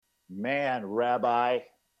Man, Rabbi,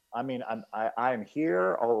 I mean, I'm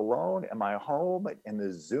here all alone in my home in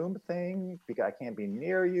the Zoom thing because I can't be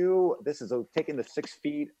near you. This is taking the 6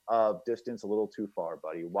 feet of distance a little too far,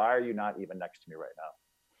 buddy. Why are you not even next to me right now?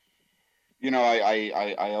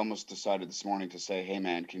 I almost decided this morning to say, hey,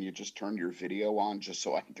 man, can you just turn your video on just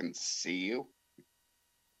so I can see you?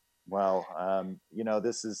 Well,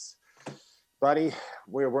 this is, buddy,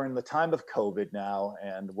 we're in the time of COVID now,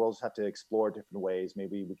 and we'll just have to explore different ways.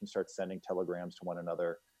 Maybe we can start sending telegrams to one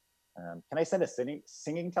another. Can I send a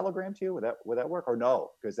singing telegram to you? Would that work or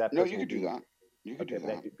no? Because that No, person you will could do be that. You could okay, do but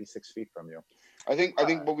that. that'd be 6 feet from you. I think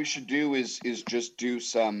what we should do is just do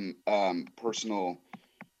some personal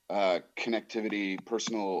connectivity,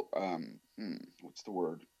 personal what's the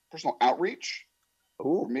word? Personal outreach,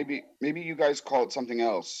 or Ooh. maybe you guys call it something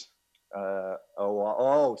else.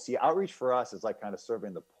 See, outreach for us is like kind of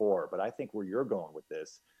serving the poor, but I think where you're going with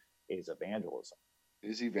this is evangelism.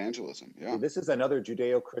 Is evangelism? See, Yeah. this is another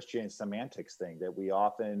Judeo-Christian semantics thing that we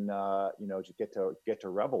often, get to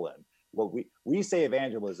revel in. Well, we say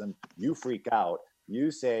evangelism, you freak out. You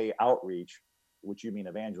say outreach, which you mean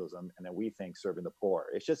evangelism, and then we think serving the poor.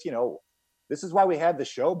 It's just, this is why we have the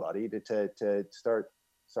show, buddy, to start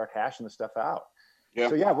hashing the stuff out. Yeah.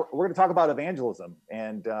 So yeah, we're going to talk about evangelism,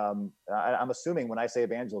 and I'm assuming when I say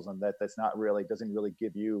evangelism that's not really doesn't really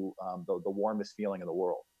give you the warmest feeling in the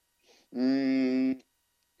world.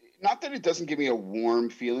 Not that it doesn't give me a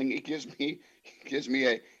warm feeling. It gives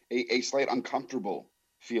me a slight uncomfortable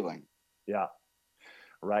feeling. Yeah,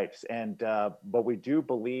 right. And but we do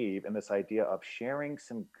believe in this idea of sharing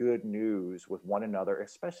some good news with one another,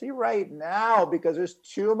 especially right now because there's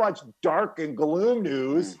too much dark and gloom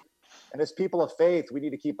news. And as people of faith, we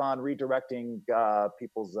need to keep on redirecting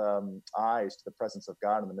people's eyes to the presence of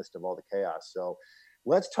God in the midst of all the chaos. So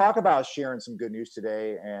let's talk about sharing some good news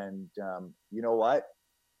today. And you know what?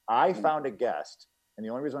 I found a guest. And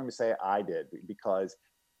the only reason I'm going to say I did, because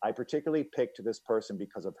I particularly picked this person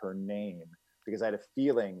because of her name, because I had a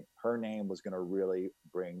feeling her name was going to really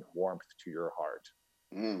bring warmth to your heart.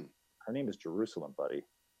 Her name is Jerusalem, buddy.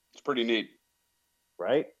 It's pretty neat.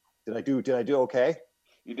 Right? Did I do okay?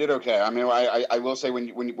 You did okay. I mean, I will say when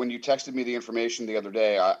you texted me the information the other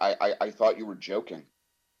day, I thought you were joking.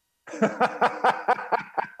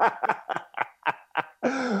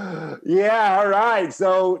 Yeah, all right.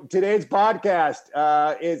 So today's podcast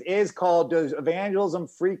is called "Does Evangelism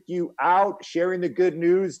Freak You Out?" Sharing the good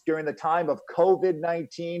news during the time of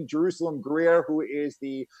COVID-19. Jerusalem Greer, who is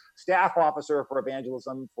the staff officer for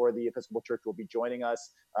evangelism for the Episcopal Church, will be joining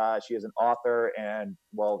us. She is an author and,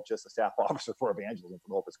 well, just a staff officer for evangelism for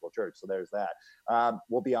the whole Episcopal Church. So there's that.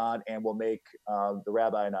 We'll be on and we'll make the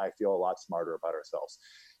rabbi and I feel a lot smarter about ourselves.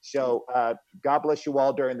 So God bless you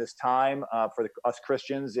all during this time. For us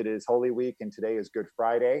Christians, it is Holy Week, and today is Good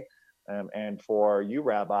Friday. And for you,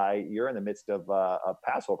 Rabbi, you're in the midst of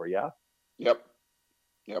Passover, yeah? Yep.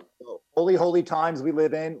 So, holy times we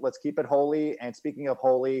live in. Let's keep it holy. And speaking of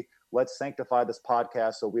holy, let's sanctify this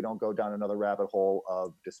podcast so we don't go down another rabbit hole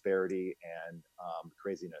of disparity and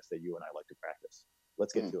craziness that you and I like to practice.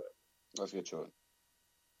 Let's get to it. Let's get to it.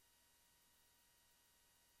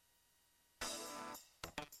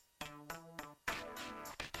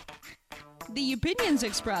 The opinions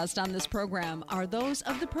expressed on this program are those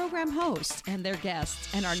of the program hosts and their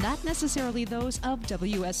guests and are not necessarily those of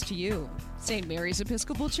WSTU, St. Mary's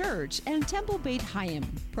Episcopal Church, and Temple Beit Hayim.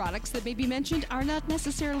 Products that may be mentioned are not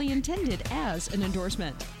necessarily intended as an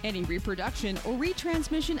endorsement. Any reproduction or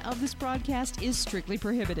retransmission of this broadcast is strictly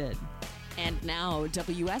prohibited. And now,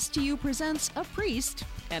 WSTU presents a priest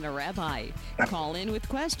and a rabbi. Call in with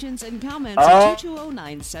questions and comments at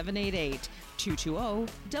 220-9788.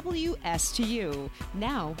 220-WSTU.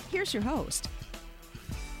 Now, here's your host.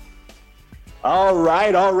 All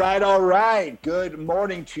right. Good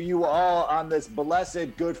morning to you all on this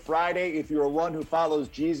blessed Good Friday. If you're one who follows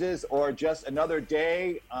Jesus, or just another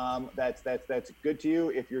day, that's good to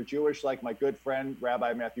you. If you're Jewish, like my good friend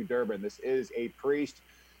Rabbi Matthew Durbin, this is a priest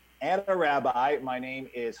and a rabbi. My name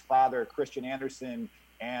is Father Christian Anderson,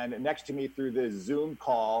 and next to me through this Zoom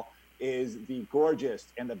call is the gorgeous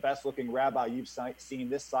and the best looking rabbi you've seen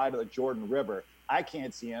this side of the Jordan River. I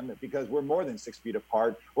can't see him because we're more than 6 feet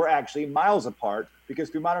apart. We're actually miles apart because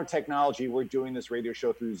through modern technology, we're doing this radio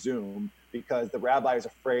show through Zoom because the rabbi is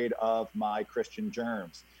afraid of my Christian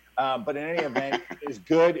germs. But in any event, it's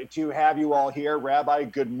good to have you all here. Rabbi,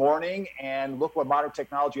 good morning. And look what modern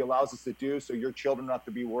technology allows us to do so your children don't have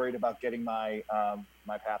to be worried about getting my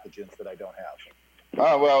pathogens that I don't have.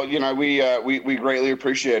 Oh, well, we greatly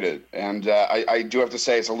appreciate it. And I do have to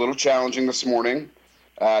say it's a little challenging this morning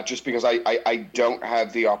just because I don't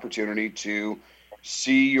have the opportunity to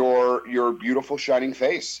see your beautiful shining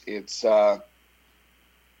face. It's a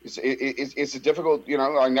difficult,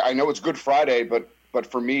 I know it's Good Friday, but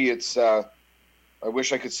for me, it's I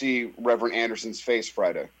wish I could see Reverend Anderson's face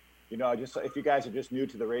Friday. Just if you guys are just new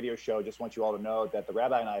to the radio show, just want you all to know that the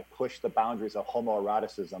rabbi and I push the boundaries of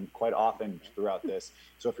homoeroticism quite often throughout this.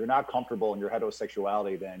 So if you're not comfortable in your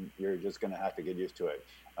heterosexuality, then you're just going to have to get used to it.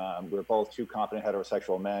 We're both two confident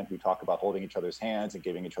heterosexual men who talk about holding each other's hands and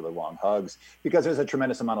giving each other long hugs because there's a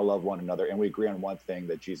tremendous amount of love one another. And we agree on one thing,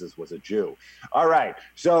 that Jesus was a Jew. All right.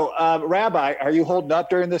 So, Rabbi, are you holding up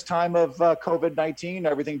during this time of COVID-19?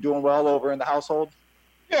 Everything doing well over in the household?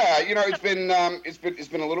 Yeah, it's been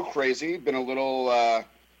a little crazy, been a little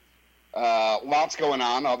lots going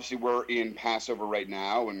on. Obviously, we're in Passover right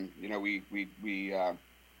now, and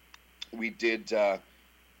we did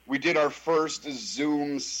our first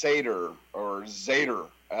Zoom Seder or Zeder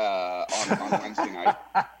on Wednesday night.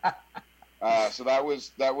 So that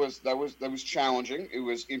was challenging. It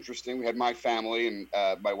was interesting. We had my family and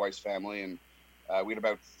my wife's family, and we had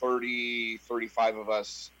about 35 of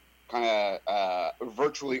us, kind of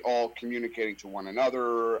virtually all communicating to one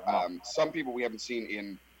another. Some people we haven't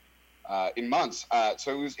seen in months.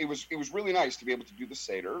 So it was really nice to be able to do the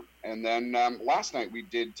Seder. And then last night we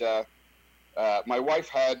did. My wife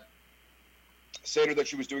had Seder that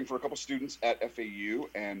she was doing for a couple students at FAU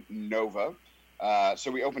and Nova. So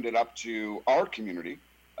we opened it up to our community,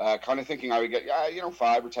 kind of thinking I would get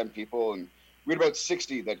 5 or 10 people, and we had about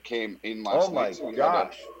 60 that came in last night. Oh my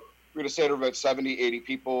gosh. We had a Seder of about 70, 80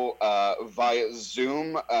 people via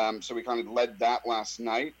Zoom. So we kind of led that last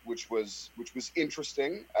night, which was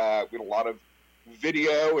interesting. We had a lot of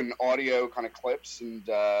video and audio kind of clips, and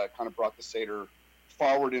kind of brought the Seder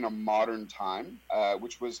forward in a modern time,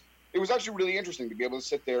 it was actually really interesting to be able to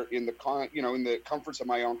sit there in the comforts of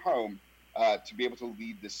my own home, to be able to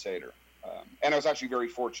lead this Seder. And I was actually very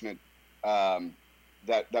fortunate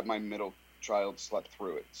that my middle child slept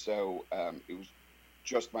through it. So it was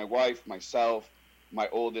just my wife, myself, my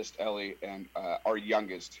oldest Ellie, and our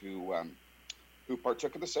youngest who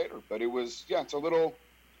partook of the Seder. But it was, it's a little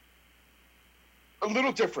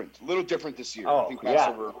different this year. Oh, I think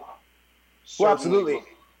Passover. Well, absolutely.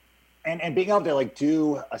 And being able to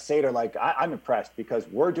do a Seder, I'm impressed because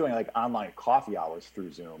we're doing online coffee hours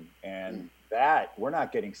through Zoom, and that we're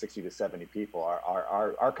not getting 60 to 70 people.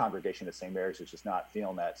 Our congregation at St. Mary's is just not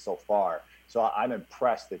feeling that so far. So I'm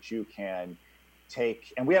impressed that you can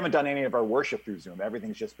take, and we haven't done any of our worship through Zoom.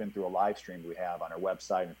 Everything's just been through a live stream we have on our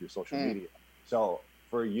website and through social media. So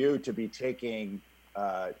for you to be taking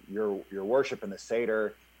your worship in the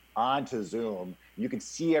Seder onto Zoom, you can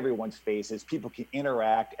see everyone's faces, people can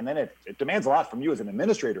interact, and then it demands a lot from you as an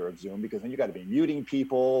administrator of Zoom, because then you got to be muting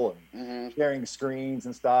people and sharing screens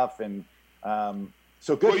and stuff. And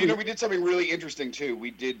so good. Well, we did something really interesting too.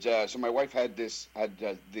 We did, so my wife had these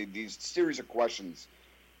series of questions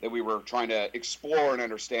that we were trying to explore and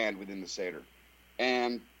understand within the Seder,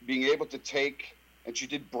 and being able to take, and she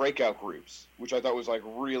did breakout groups, which I thought was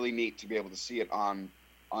really neat to be able to see it on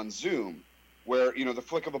Zoom, where the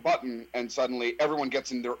flick of a button and suddenly everyone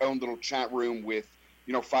gets in their own little chat room with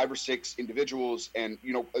 5 or 6 individuals, and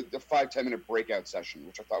a 5-10 minute breakout session,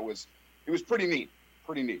 which I thought was pretty neat.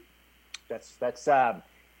 That's I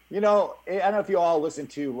don't know if you all listened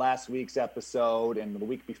to last week's episode and the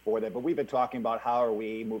week before that, but we've been talking about how are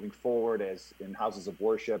we moving forward as in houses of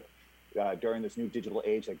worship during this new digital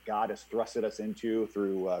age that God has thrusted us into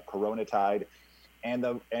through Corona tide. And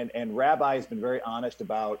Rabbi has been very honest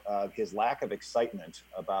about his lack of excitement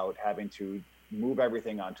about having to move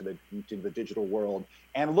everything onto the digital world.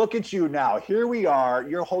 And look at you now. Here we are.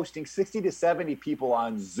 You're hosting 60 to 70 people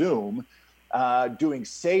on Zoom, doing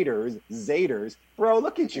Zaders. Bro,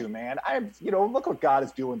 look at you, man. Look what God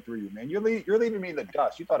is doing through you, man. You're leaving me in the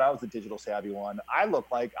dust. You thought I was the digital savvy one. I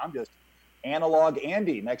look like I'm just analog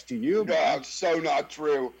Andy next to you, man. No, so not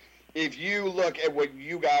true. If you look at what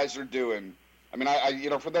you guys are doing, I mean,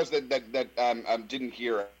 for those that didn't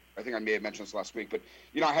hear, I think I may have mentioned this last week, but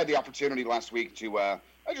I had the opportunity last week to I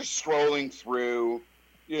just scrolling through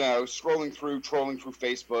trolling through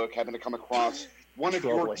Facebook, having to come across one of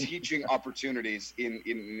your teaching opportunities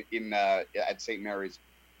in at St. Mary's.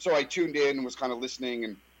 So I tuned in and was kind of listening,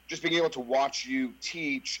 and just being able to watch you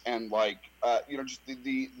teach, and just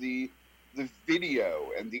the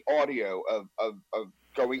video and the audio of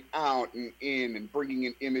going out and in and bringing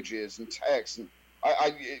in images and text, and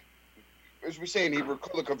I as we say in Hebrew,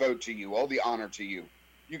 kol hakavod to you, all the honor to you.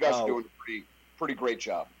 You guys are doing a pretty great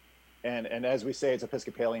job. And as we say, it's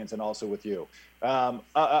Episcopalians and also with you.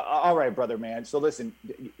 All right, brother, man. So listen,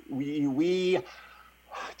 we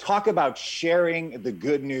talk about sharing the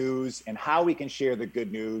good news and how we can share the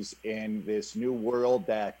good news in this new world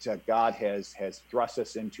that God has thrust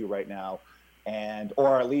us into right now, and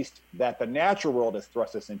or at least that the natural world has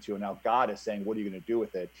thrust us into, and now God is saying, what are you going to do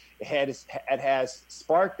with it? It has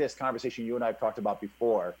sparked this conversation you and I have talked about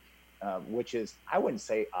before, which is, I wouldn't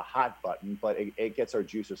say a hot button, but it gets our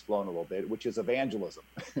juices flowing a little bit, which is evangelism.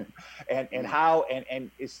 and how,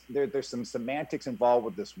 and it's, there's some semantics involved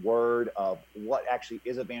with this word of what actually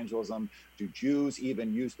is evangelism. Do Jews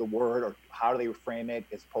even use the word, or how do they frame it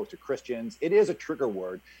as opposed to Christians? It is a trigger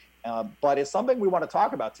word, but it's something we want to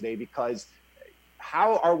talk about today, because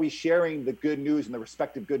how are we sharing the good news and the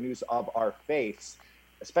respective good news of our faiths,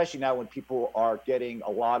 especially now when people are getting a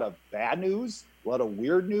lot of bad news, a lot of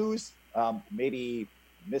weird news, maybe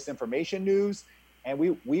misinformation news, and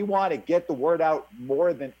we want to get the word out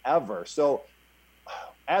more than ever. So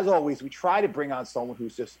as always, we try to bring on someone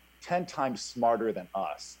who's just 10 times smarter than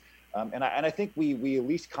us. And I think we at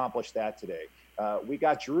least accomplished that today. We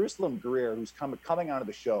got Jerusalem Greer, who's coming onto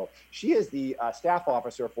the show. She is the staff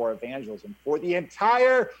officer for evangelism for the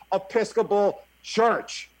entire Episcopal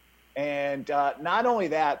Church. And not only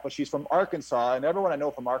that, but she's from Arkansas, and everyone I know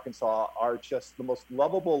from Arkansas are just the most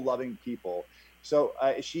lovable, loving people. So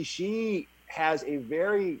she has a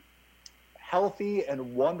very healthy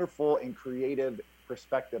and wonderful and creative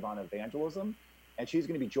perspective on evangelism, and she's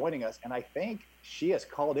going to be joining us. And I think she has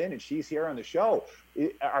called in, and she's here on the show.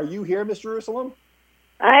 Are you here, Miss Jerusalem?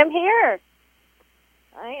 I'm here.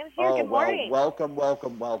 I am here. Oh, good morning. Well,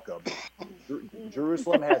 welcome.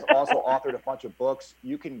 Jerusalem has also authored a bunch of books.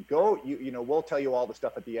 You can go, we'll tell you all the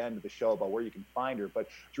stuff at the end of the show about where you can find her. But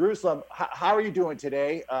Jerusalem, how are you doing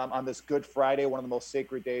today on this Good Friday, one of the most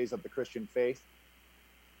sacred days of the Christian faith?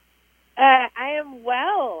 I am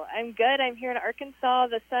well. I'm good. I'm here in Arkansas.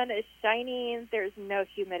 The sun is shining. There's no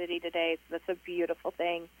humidity today, so that's a beautiful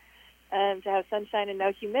thing, to have sunshine and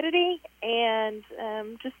no humidity, and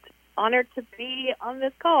just honored to be on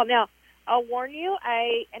this call. Now, I'll warn you,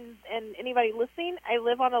 and anybody listening, I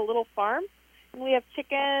live on a little farm, and we have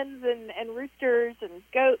chickens and roosters and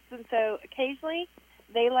goats, and so occasionally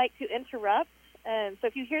they like to interrupt. So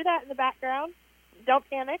if you hear that in the background, don't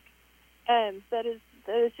panic. That is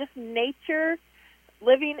just nature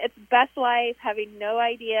living its best life, having no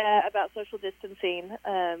idea about social distancing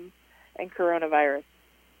and coronavirus.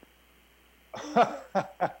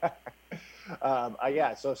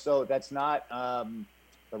 Yeah, so that's not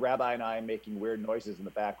the rabbi and I making weird noises in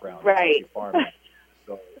the background. Right.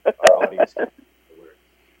 So our audience can hear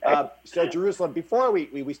weird. So Jerusalem, before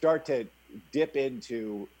we start to dip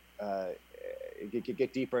into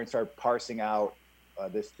get deeper and start parsing out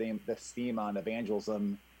this theme on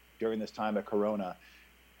evangelism during this time of Corona,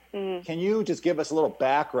 can you just give us a little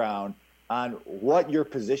background on what your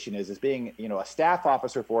position is as being, a staff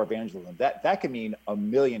officer for evangelism? That can mean a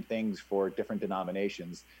million things for different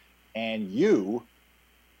denominations, and you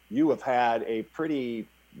have had a pretty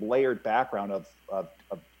layered background of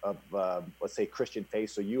let's say Christian faith,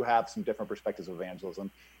 so you have some different perspectives of evangelism.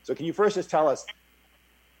 So can you first just tell us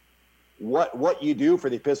what you do for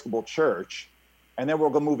the Episcopal Church, and then we'll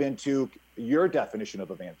go move into your definition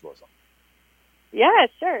of evangelism? Yeah,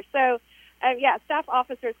 sure. So, staff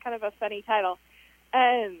officer is kind of a funny title.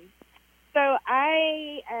 So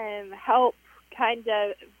I help kind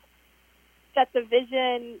of set the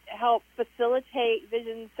vision, help facilitate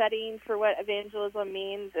vision setting for what evangelism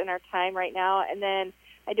means in our time right now. And then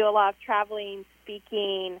I do a lot of traveling,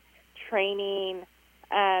 speaking, training,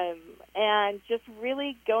 and just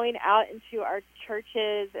really going out into our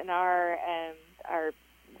churches and our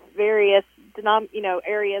various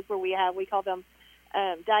areas where we call them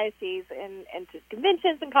dioceses, and to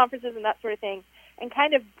conventions and conferences and that sort of thing, and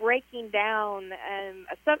kind of breaking down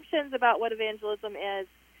assumptions about what evangelism is,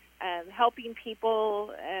 helping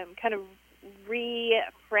people kind of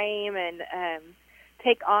reframe and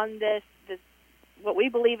take on this what we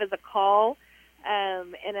believe is a call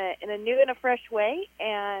in a new and a fresh way.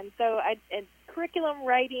 And so curriculum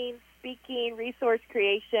writing, speaking, resource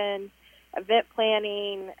creation, event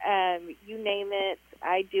planning, you name it,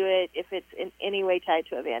 I do it if it's in any way tied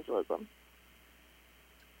to evangelism.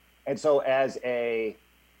 And so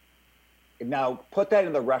now put that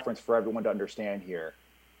in the reference for everyone to understand here.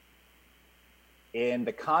 In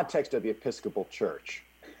the context of the Episcopal Church.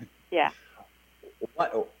 Yeah.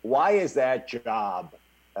 Why is that job?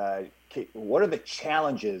 What are the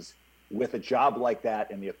challenges with a job like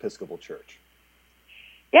that in the Episcopal Church?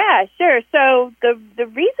 Yeah, sure. So the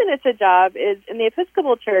reason it's a job is in the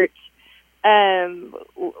Episcopal Church,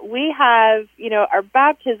 we have, our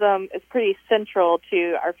baptism is pretty central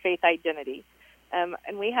to our faith identity.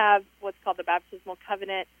 And we have what's called the baptismal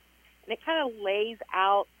covenant, and it kind of lays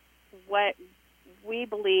out what we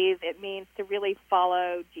believe it means to really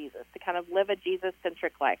follow Jesus, to kind of live a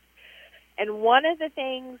Jesus-centric life. And one of the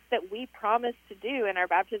things that we promise to do in our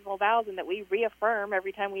baptismal vows and that we reaffirm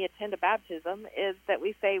every time we attend a baptism is that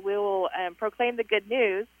we say we will proclaim the good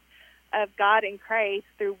news of God in Christ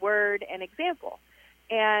through word and example.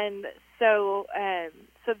 And so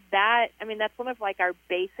that, I mean, that's one of like our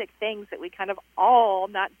basic things that we kind of all,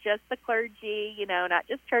 not just the clergy, you know, not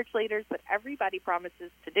just church leaders, but everybody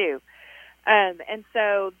promises to do. And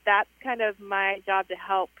so that's kind of my job to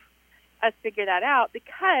help us figure that out,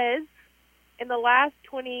 because in the last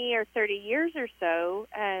 20 or 30 years or so,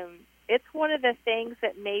 it's one of the things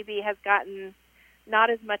that maybe has gotten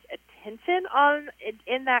not as much attention on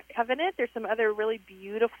in that covenant. There's some other really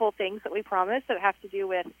beautiful things that we promise that have to do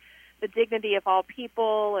with the dignity of all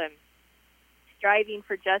people and striving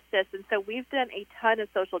for justice. And so we've done a ton of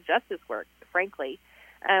social justice work, frankly.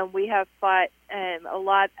 We have fought a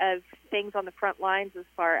lot of things on the front lines as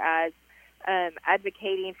far as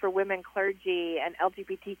advocating for women clergy and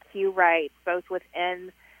LGBTQ rights, both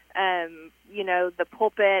within, the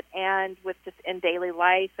pulpit and with just in daily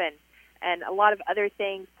life, and a lot of other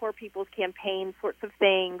things, poor people's campaign sorts of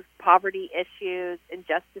things, poverty issues,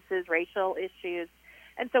 injustices, racial issues.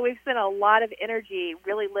 And so we've spent a lot of energy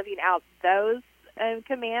really living out those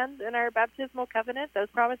commands in our baptismal covenant, those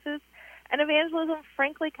promises. And evangelism,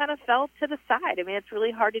 frankly, kind of fell to the side. I mean, it's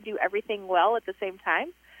really hard to do everything well at the same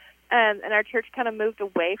time. And our church kind of moved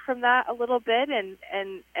away from that a little bit,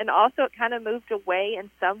 and also it kind of moved away in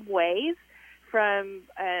some ways from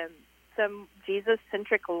some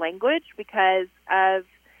Jesus-centric language because of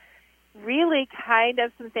really kind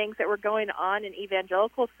of some things that were going on in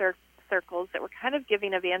evangelical circles that were kind of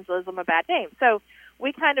giving evangelism a bad name. So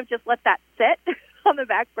we kind of just let that sit on the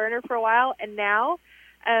back burner for a while, and now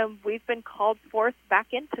we've been called forth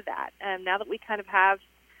back into that. Now that we kind of have,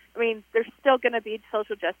 I mean, there's still going to be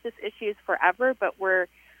social justice issues forever, but we're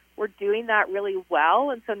doing that really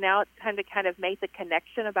well. And so now it's time to kind of make the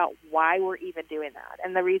connection about why we're even doing that.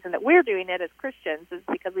 And the reason that we're doing it as Christians is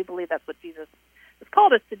because we believe that's what Jesus has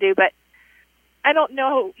called us to do. But I don't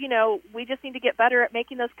know, we just need to get better at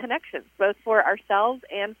making those connections, both for ourselves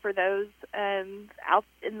and for those out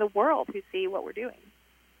in the world who see what we're doing.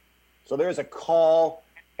 So there's a call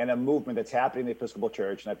and a movement that's happening in the Episcopal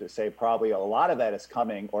Church, and I have to say probably a lot of that is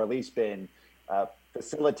coming, or at least been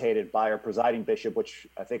facilitated by our presiding bishop, which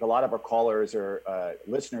I think a lot of our callers or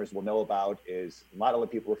listeners will know about. Is a lot of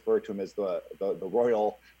people refer to him as the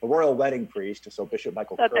royal wedding priest. So Bishop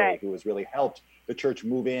Michael That's Curry, right. who has really helped the church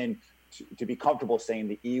move in to be comfortable saying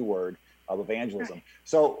the E word of evangelism. Right.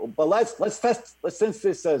 So, but let's since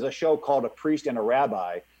this is a show called A Priest and a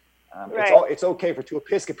Rabbi. Right. It's okay for two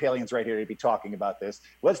Episcopalians right here to be talking about this.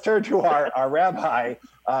 Let's turn to our rabbi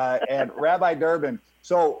and Rabbi Durbin.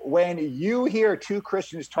 So when you hear two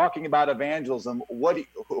Christians talking about evangelism, what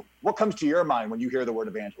comes to your mind when you hear the word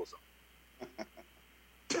evangelism?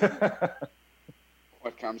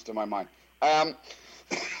 What comes to my mind? I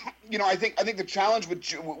think the challenge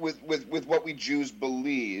with what we Jews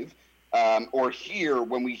believe or hear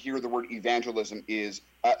when we hear the word evangelism is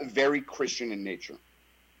very Christian in nature.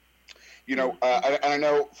 I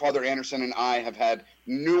know Father Anderson and I have had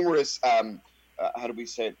numerous,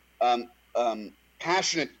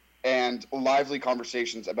 passionate and lively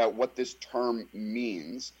conversations about what this term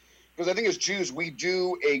means. Because I think as Jews, we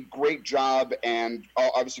do a great job, and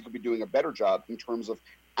obviously could be doing a better job in terms of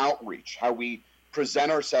outreach, how we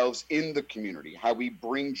present ourselves in the community, how we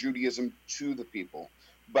bring Judaism to the people.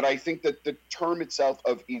 But I think that the term itself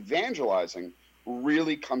of evangelizing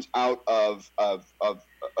really comes out of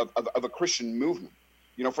a Christian movement.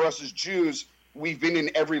 For us as Jews, we've been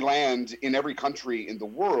in every land, in every country in the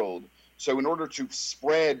world. So in order to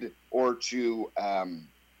spread or to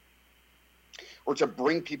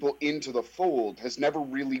bring people into the fold has never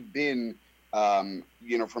really been, from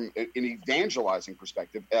an evangelizing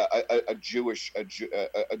perspective, a Jewish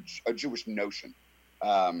notion.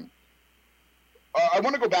 I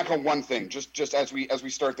want to go back on one thing, just as we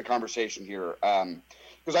start the conversation here,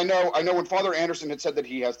 because I know when Father Anderson had said that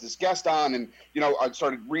he has this guest on, and I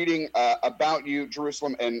started reading about you,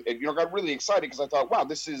 Jerusalem, and got really excited because I thought, wow,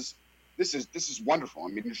 this is wonderful. I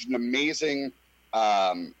mean, there's an amazing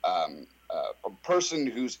a person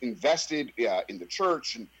who's invested in the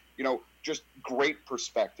church, and just great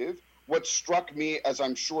perspective. What struck me, as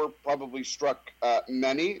I'm sure probably struck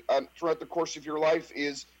many throughout the course of your life,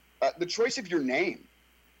 is the choice of your name.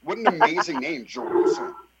 What an amazing name,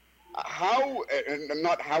 Jerusalem. how, and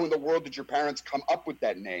not how in the world did your parents come up with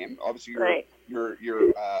that name? Obviously, Right. you're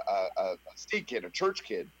a state kid, a church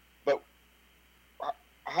kid, but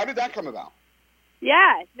how did that come about?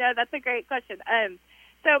 Yeah, no, that's a great question.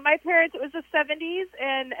 So my parents, it was the 70s,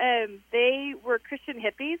 and they were Christian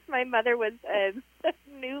hippies. My mother was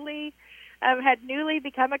had newly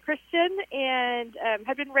become a Christian and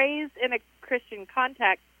had been raised in a Christian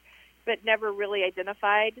context, but never really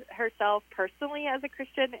identified herself personally as a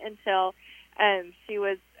Christian until she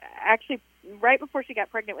was actually right before she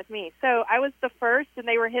got pregnant with me. So I was the first, and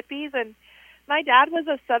they were hippies, and my dad was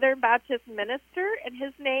a Southern Baptist minister, and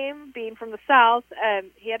his name, being from the South,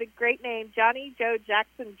 he had a great name, Johnny Joe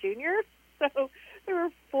Jackson Jr., so there were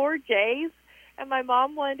 4 J's, and my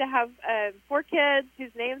mom wanted to have 4 kids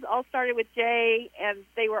whose names all started with J, and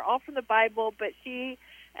they were all from the Bible, but she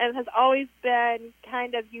has always been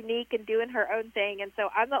kind of unique and doing her own thing, and so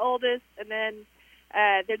I'm the oldest, and then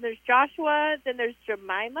there's Joshua, then there's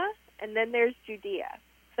Jemima, and then there's Judea.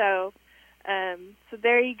 So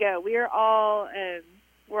there you go. We're all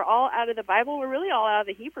out of the Bible. We're really all out of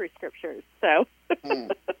the Hebrew scriptures. So.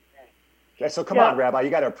 Yeah, so come on, Rabbi, you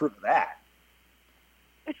got to approve of that.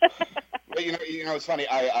 Well, you know, it's funny.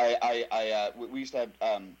 We used to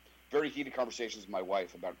have very heated conversations with my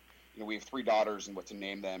wife about, we have 3 daughters and what to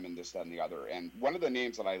name them and this, that, and the other. And one of the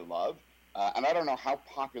names that I love, and I don't know how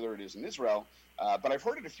popular it is in Israel, but I've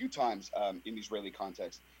heard it a few times in Israeli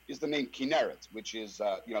context, is the name Kinneret, which is,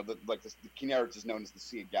 the Kinneret is known as the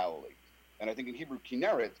Sea of Galilee. And I think in Hebrew,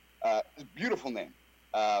 Kinneret is a beautiful name.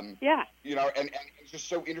 Yeah. And it's just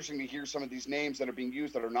so interesting to hear some of these names that are being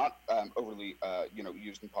used that are not overly,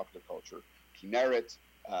 used in popular culture. Kinneret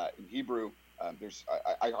in Hebrew.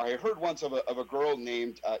 I heard once of a girl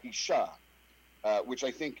named Isha, which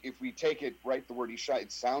I think if we take it right, the word Isha,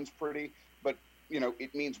 it sounds pretty, but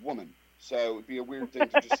it means woman. So it'd be a weird thing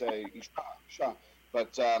to just say Isha.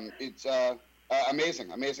 But it's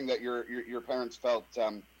amazing that your parents felt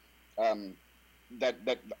that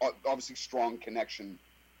obviously strong connection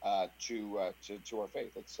to our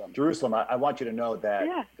faith. It's Jerusalem. I want you to know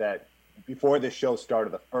that before this show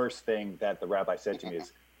started, the first thing that the rabbi said to me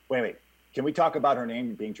is, "Wait, can we talk about her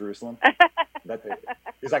name being Jerusalem?"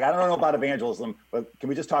 He's like, "I don't know about evangelism, but can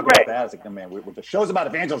we just talk about that?" I was like, "No, man, the show's about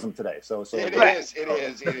evangelism today." So it is.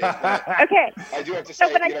 Okay. I do have to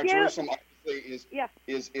say, So Jerusalem obviously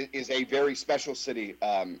is a very special city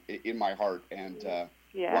in my heart, and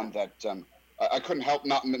one that I couldn't help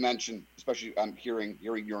not mention, especially hearing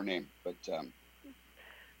your name. But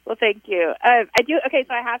well, thank you. I do. Okay,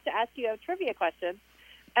 so I have to ask you a trivia question,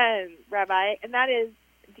 Rabbi, and that is,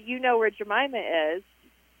 do you know where Jemima is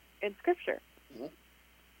in Scripture? Mm-hmm.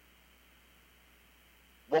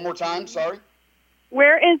 One more time, sorry.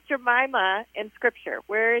 Where is Jemima in Scripture?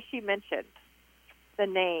 Where is she mentioned? The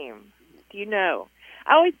name. Do you know?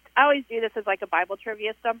 I always do this as like a Bible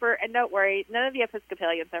trivia stumper, and don't worry, none of the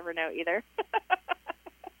Episcopalians ever know either.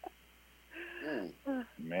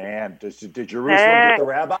 Man, did Jerusalem get the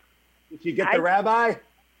rabbi? Did you get the rabbi? I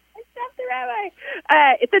stumped the rabbi.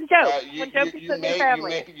 It's in Job. When Job is with his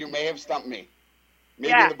family. You may have stumped me.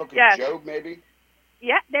 Maybe in the book of Job, maybe?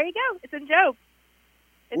 Yeah, there you go. It's in Job.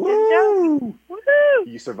 It's Woo! in Job. Woohoo!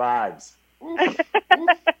 You survived. Man,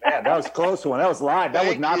 that was a close one. That was live. That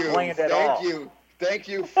was not planned at all. Thank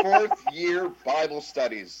you. 4th year Bible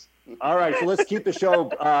studies. All right, so let's keep the show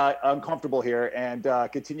uncomfortable here and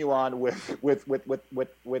continue on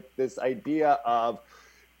with this idea of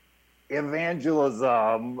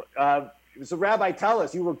evangelism. So, Rabbi, tell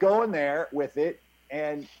us, you were going there with it,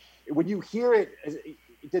 and when you hear it,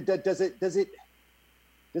 does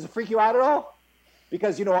it freak you out at all?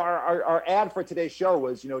 Because our ad for today's show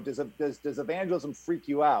was, does evangelism freak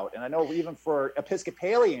you out? And I know even for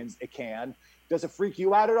Episcopalians it can. Does it freak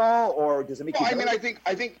you out at all, or does it make you? I mean, I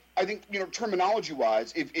think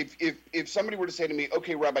terminology-wise, if somebody were to say to me,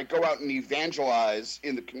 "Okay, Rabbi, go out and evangelize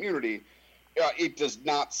in the community," it does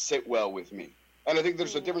not sit well with me. And I think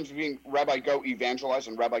there's a difference between Rabbi, go evangelize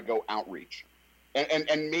and Rabbi, go outreach.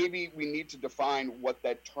 And maybe we need to define what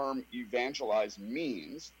that term evangelize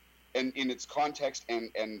means, and in its context and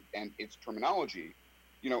its terminology.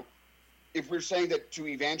 If we're saying that to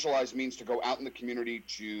evangelize means to go out in the community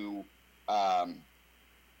to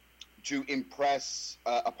impress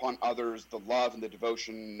upon others the love and the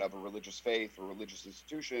devotion of a religious faith or religious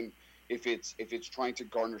institution, if it's trying to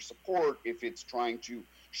garner support, if it's trying to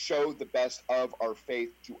show the best of our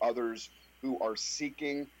faith to others who are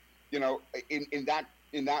seeking, in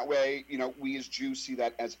that way, we as Jews see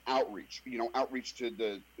that as outreach, outreach to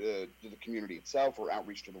the community itself, or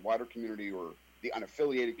outreach to the wider community or the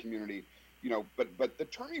unaffiliated community. but the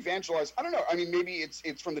term evangelize, I don't know. I mean, maybe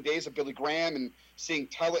it's from the days of Billy Graham and seeing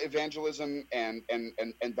televangelism and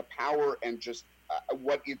the power and just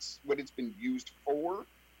what it's been used for.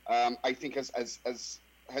 I think has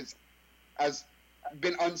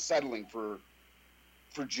been unsettling for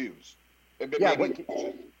Jews. Yeah.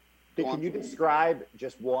 Can you describe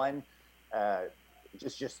just one,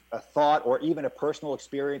 just a thought or even a personal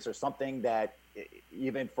experience or something that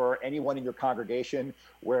even for anyone in your congregation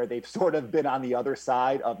where they've sort of been on the other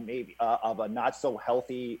side of maybe of a not so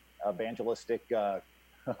healthy evangelistic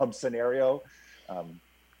scenario?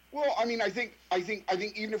 Well, I mean, I think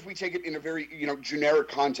even if we take it in a very, generic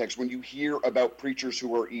context, when you hear about preachers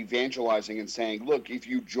who are evangelizing and saying, look, if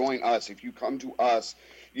you join us, if you come to us,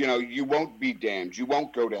 you won't be damned. You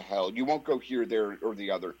won't go to hell. You won't go here, there, or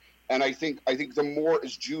the other. And I think the more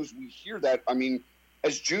as Jews we hear that, I mean,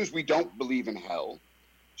 as Jews, we don't believe in hell.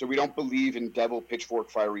 So we don't believe in devil, pitchfork,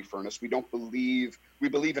 fiery furnace. We believe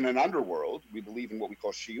in an underworld. We believe in what we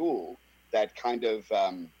call Sheol, that kind of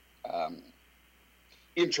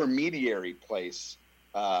intermediary place,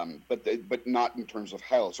 but not in terms of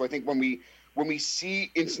hell. So I think when we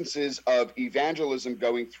see instances of evangelism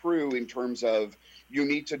going through in terms of you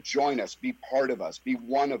need to join us, be part of us, be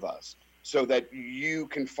one of us, so that you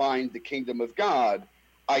can find the kingdom of God.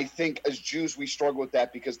 I think as Jews, we struggle with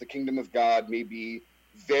that because the kingdom of God may be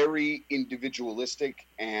very individualistic,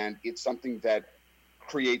 and it's something that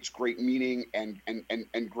creates great meaning and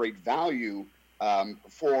great value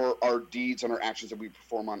for our deeds and our actions that we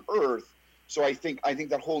perform on earth. So I think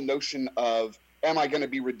that whole notion of, am I going to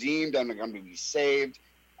be redeemed? Am I going to be saved?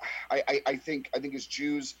 I think as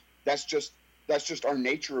Jews, that's just our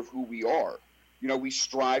nature of who we are. We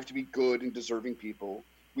strive to be good and deserving people.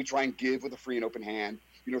 We try and give with a free and open hand,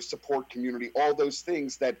 support community, all those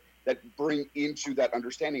things that bring into that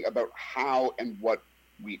understanding about how and what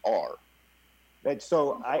we are. And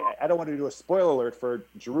so I don't want to do a spoiler alert for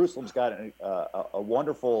Jerusalem's got a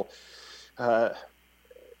wonderful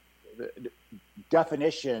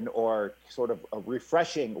definition or sort of a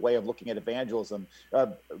refreshing way of looking at evangelism.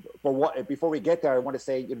 But before we get there, I want to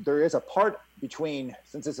say there is a part between,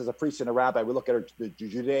 since this is a priest and a rabbi, we look at the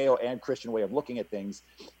Judeo and Christian way of looking at things.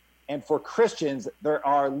 And for Christians, there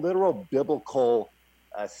are literal biblical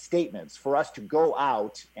statements for us to go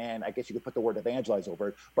out, and I guess you could put the word evangelize over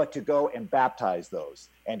it, but to go and baptize those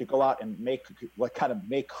and to go out and make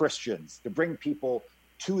Christians, to bring people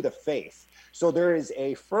to the faith. So there is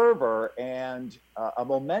a fervor and a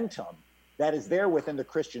momentum that is there within the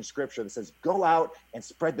Christian scripture that says, go out and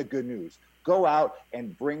spread the good news, go out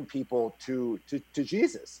and bring people to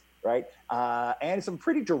Jesus, right? And some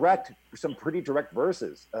pretty direct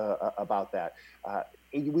verses about that.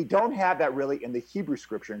 We don't have that really in the Hebrew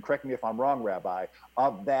scripture, and correct me if I'm wrong, Rabbi,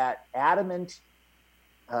 of that adamant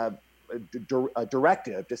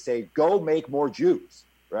directive to say, go make more Jews,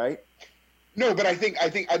 right? No, but I think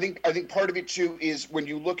part of it too is when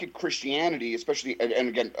you look at Christianity, especially, and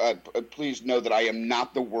again, please know that I am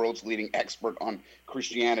not the world's leading expert on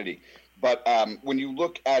Christianity, but when you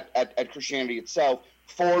look at Christianity itself,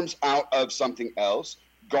 forms out of something else,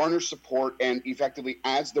 garners support, and effectively,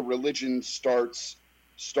 as the religion starts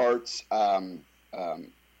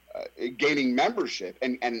gaining membership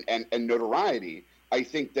and notoriety, I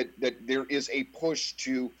think that there is a push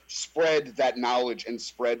to spread that knowledge and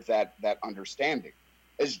spread that understanding.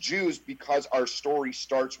 As Jews, because our story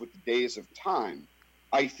starts with the days of time,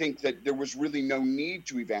 I think that there was really no need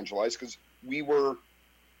to evangelize because we were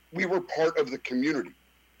part of the community.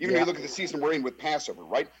 Even if you look at the season we're in with Passover,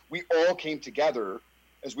 right? We all came together.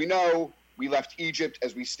 As we know, we left Egypt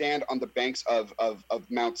as we stand on the banks of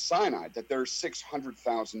Mount Sinai, that there are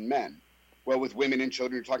 600,000 men. Well, with women and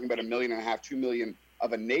children, you're talking about 1.5 million, 2 million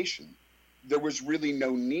of a nation. There was really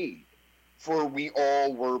no need, for we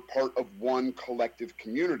all were part of one collective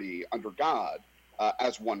community under God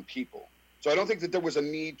as one people. So I don't think that there was a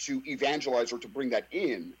need to evangelize or to bring that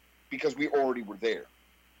in because we already were there.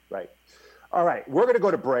 Right. All right. We're going to go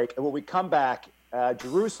to break. And when we come back,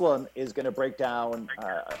 Jerusalem is going to break down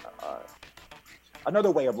another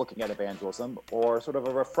way of looking at evangelism, or sort of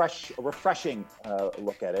a refreshing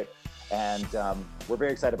look at it. And we're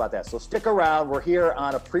very excited about that. So stick around. We're here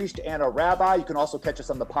on A Priest and a Rabbi. You can also catch us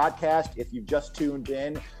on the podcast if you've just tuned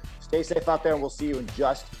in. Stay safe out there, and we'll see you in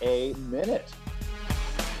just a minute.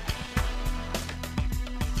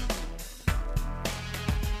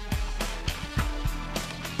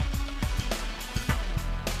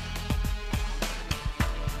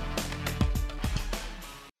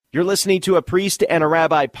 You're listening to A Priest and a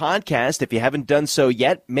Rabbi podcast. If you haven't done so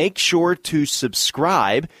yet, make sure to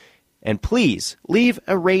subscribe. And please leave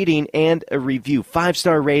a rating and a review,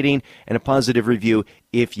 5-star rating and a positive review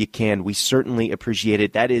if you can. We certainly appreciate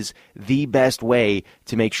it. That is the best way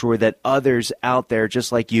to make sure that others out there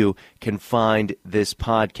just like you can find this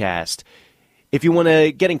podcast. If you want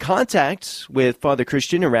to get in contact with Father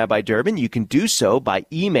Christian and Rabbi Durbin, you can do so by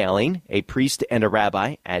emailing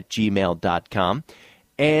apriestandarabbi@gmail.com.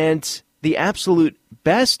 And the absolute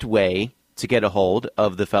best way to get a hold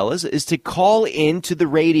of the fellas is to call in to the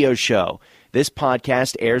radio show. This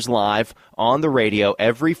podcast airs live on the radio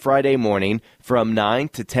every Friday morning from 9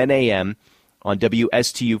 to 10 a.m. on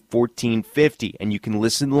WSTU 1450. And you can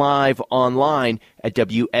listen live online at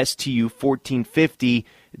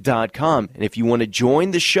WSTU1450.com. And if you want to join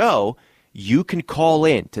the show, you can call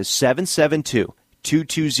in to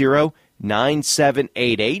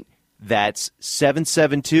 772-220-9788. That's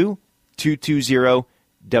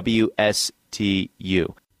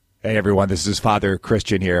 772-220-WSTU. Hey, everyone. This is Father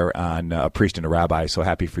Christian here on A Priest and a Rabbi. So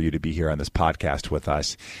happy for you to be here on this podcast with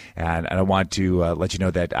us. And I want to let you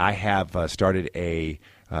know that I have started a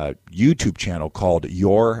YouTube channel called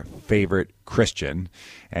Your Favorite Christian,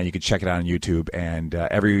 and you can check it out on YouTube. And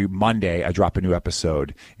every Monday I drop a new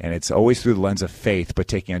episode, and it's always through the lens of faith, but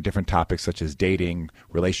taking on different topics such as dating,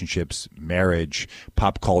 relationships, marriage,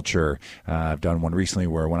 pop culture. I've done one recently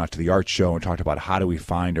where I went out to the art show and talked about how do we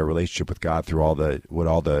find our relationship with God through what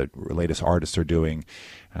all the latest artists are doing.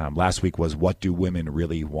 Last week was what do women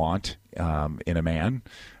really want in a man,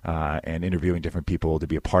 and interviewing different people to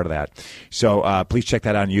be a part of that. So please check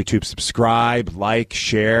that out on YouTube. Subscribe, like,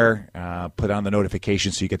 share, put on the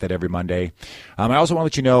notifications so you get that every Monday. I also want to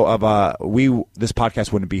let you know of this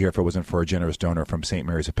podcast wouldn't be here if it wasn't for a generous donor from St.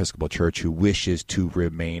 Mary's Episcopal Church who wishes to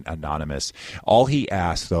remain anonymous. All he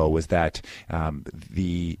asked, though, was that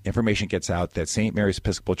the information gets out that St. Mary's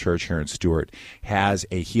Episcopal Church here in Stewart has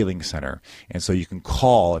a healing center. And so you can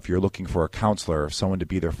call if you're looking for a counselor, someone to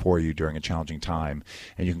be there for you during a challenging time.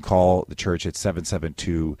 And you can call the church at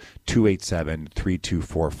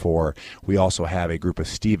 772-287-3244. We also have a group of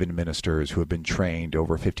Stephen ministers who have been trained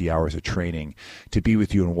over 50 hours of training to be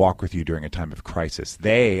with you and walk with you during a time of crisis.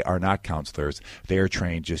 They are not counselors. They are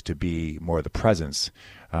trained just to be more of the presence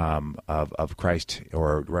of Christ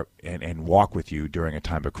and walk with you during a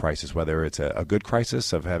time of crisis, whether it's a good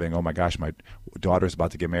crisis of having, oh my gosh, my daughter's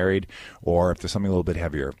about to get married, or if there's something a little bit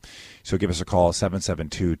heavier. So give us a call,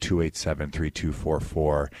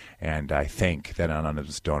 772-287-3244, and I thank that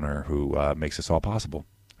anonymous donor who makes this all possible.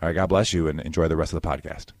 All right, God bless you, and enjoy the rest of the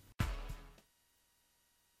podcast.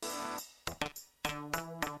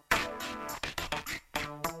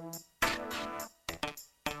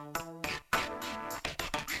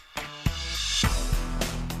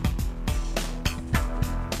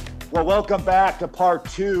 Well, welcome back to part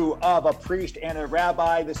 2 of A Priest and a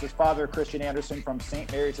Rabbi. This is Father Christian Anderson from St.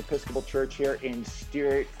 Mary's Episcopal Church here in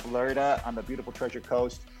Stewart, Florida on the beautiful Treasure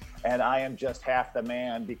Coast. And I am just half the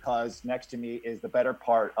man because next to me is the better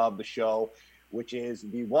part of the show, which is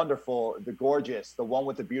the wonderful, the gorgeous, the one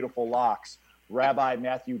with the beautiful locks, Rabbi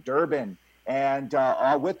Matthew Durbin. And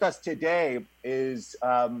with us today is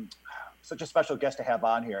such a special guest to have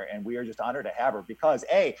on here, and we are just honored to have her because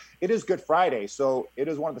it is Good Friday, so it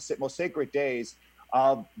is one of the most sacred days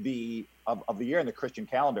of the year in the Christian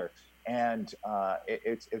calendar, and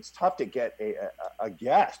it's tough to get a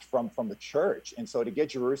guest from the church, and so to get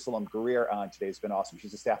Jerusalem Greer on today has been awesome.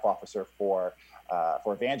 She's a staff officer for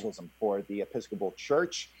evangelism for the Episcopal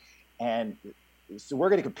Church, and so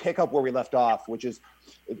we're going to pick up where we left off, which is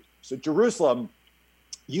so Jerusalem.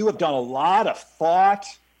 You have done a lot of thought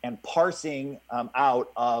and parsing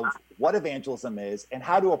out of what evangelism is and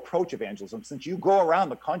how to approach evangelism, since you go around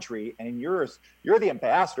the country and you're the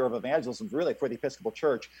ambassador of evangelism really for the Episcopal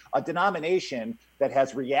Church, a denomination that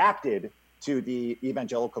has reacted to the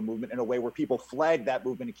evangelical movement in a way where people fled that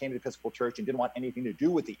movement and came to the Episcopal Church and didn't want anything to do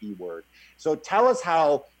with the E word. So tell us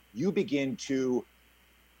how you begin to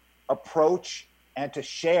approach and to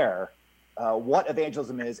share what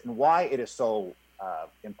evangelism is and why it is so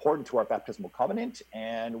important to our baptismal covenant,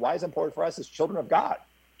 and why is it important for us as children of God?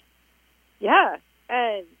 Yeah,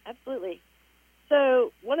 absolutely.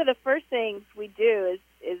 So one of the first things we do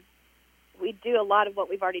is we do a lot of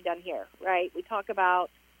what we've already done here, right? We talk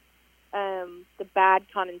about the bad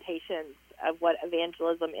connotations of what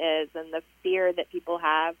evangelism is and the fear that people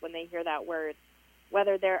have when they hear that word,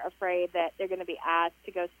 whether they're afraid that they're going to be asked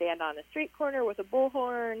to go stand on a street corner with a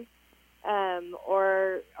bullhorn,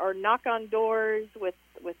 or knock on doors with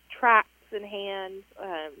tracts in hand,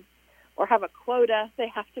 or have a quota they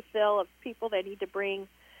have to fill of people they need to bring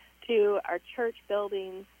to our church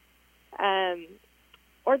buildings,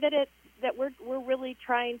 or that that we're really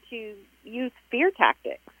trying to use fear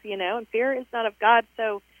tactics, and fear is not of God.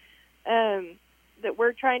 So that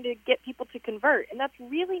we're trying to get people to convert, and that's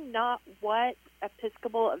really not what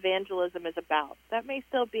Episcopal evangelism is about. That may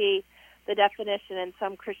still be the definition in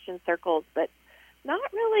some Christian circles, but not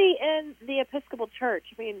really in the Episcopal Church.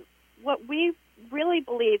 I mean, what we really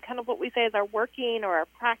believe, kind of what we say is our working or our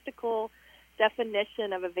practical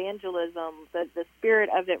definition of evangelism, the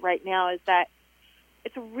spirit of it right now, is that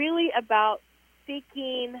it's really about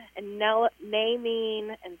seeking and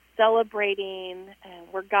naming and celebrating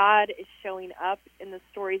where God is showing up in the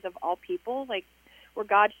stories of all people, like where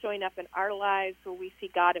God's showing up in our lives, where we see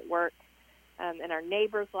God at work in our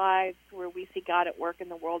neighbors' lives, where we see God at work in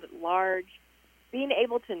the world at large. Being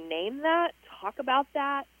able to name that, talk about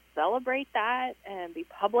that, celebrate that, and be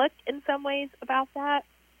public in some ways about that,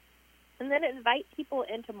 and then invite people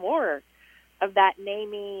into more of that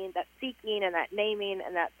naming, that seeking, and that naming,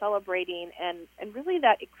 and that celebrating, and really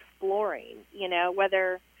that exploring,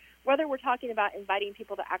 whether we're talking about inviting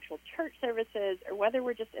people to actual church services or whether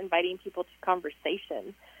we're just inviting people to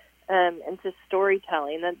conversation and to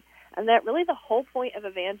storytelling. And that really the whole point of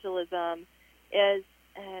evangelism is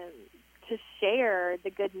to share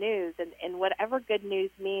the good news and whatever good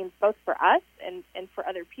news means both for us and for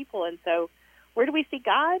other people. And so where do we see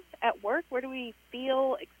God at work? Where do we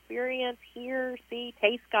feel, experience, hear, see,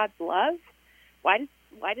 taste God's love? Why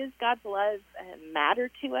does God's love matter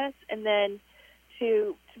to us? And then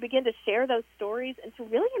to begin to share those stories and to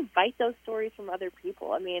really invite those stories from other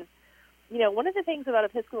people. I mean, one of the things about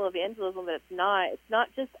Episcopal evangelism that it's not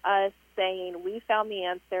just us saying we found the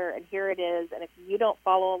answer and here it is, and if you don't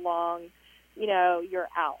follow along, you're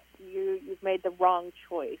out. You've made the wrong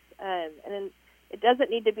choice. And then it doesn't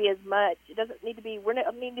need to be as much. It doesn't need to be. We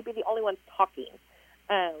don't need to be the only ones talking.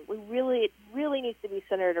 It really needs to be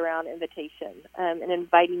centered around invitation and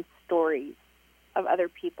inviting stories of other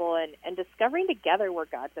people and discovering together where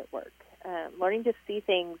God's at work, learning to see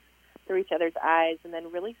things through each other's eyes, and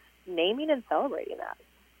then really naming and celebrating that.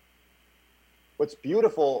 What's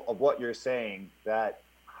beautiful of what you're saying that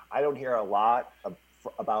I don't hear a lot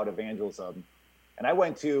about evangelism. And I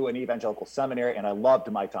went to an evangelical seminary, and I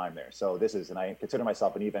loved my time there. So and I consider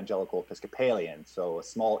myself an evangelical Episcopalian, so a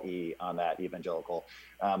small e on that evangelical.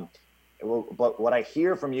 But what I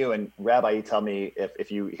hear from you, and Rabbi, you tell me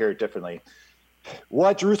if you hear it differently,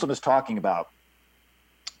 what Jerusalem is talking about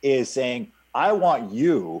is saying, I want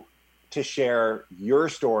you to share your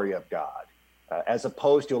story of God, as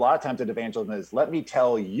opposed to a lot of times in evangelism is, let me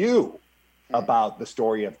tell you about the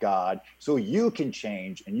story of God so you can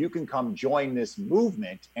change and you can come join this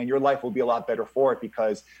movement and your life will be a lot better for it,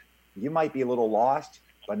 because you might be a little lost,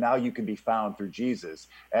 but now you can be found through Jesus,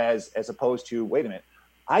 as opposed to, wait a minute,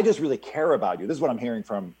 I just really care about you. This is what I'm hearing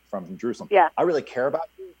from Jerusalem. Yeah. I really care about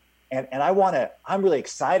you. And I'm really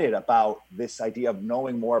excited about this idea of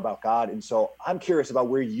knowing more about God. And so I'm curious about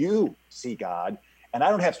where you see God, and I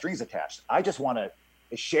don't have strings attached. I just want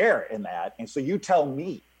to share in that. And so you tell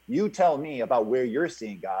me about where you're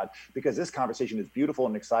seeing God, because this conversation is beautiful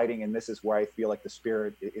and exciting. And this is where I feel like the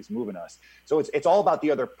Spirit is moving us. So it's all about the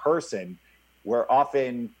other person. We're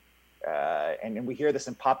often, and we hear this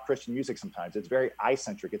in pop Christian music sometimes, it's very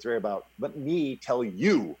I-centric. It's very about, let me tell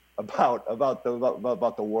you about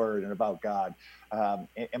the word and about God.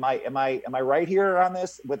 Am I right here on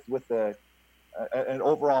this with an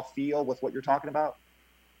overall feel with what you're talking about?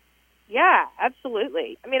 Yeah,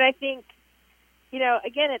 absolutely. I mean, I think,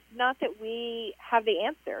 again, it's not that we have the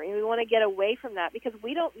answer. I mean, we want to get away from that because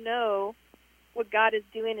we don't know what God is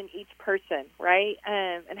doing in each person, right?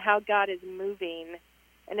 And how God is moving.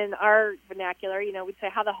 And in our vernacular, we'd say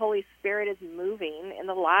how the Holy Spirit is moving in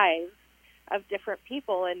the lives of different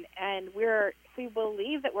people. And if we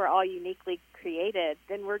believe that we're all uniquely created,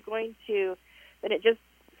 then it just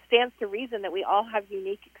stands to reason that we all have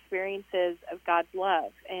unique experiences of God's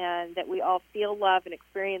love, and that we all feel love and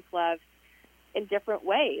experience love in different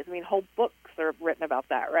ways. I mean, whole books are written about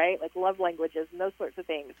that, right? Like love languages and those sorts of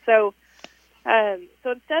things. So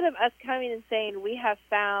instead of us coming and saying we have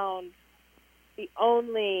found the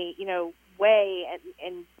only, way,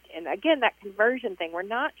 and again, that conversion thing, we're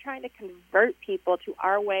not trying to convert people to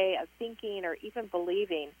our way of thinking or even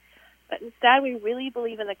believing, but instead we really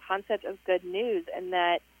believe in the concept of good news, and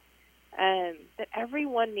that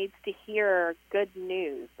everyone needs to hear good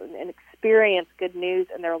news and experience good news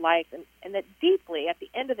in their life, and that deeply, at the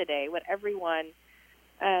end of the day, what everyone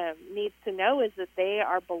needs to know is that they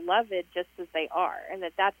are beloved just as they are, and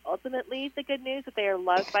that's ultimately the good news, that they are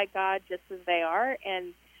loved by God just as they are,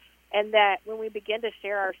 and that when we begin to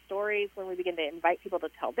share our stories, when we begin to invite people to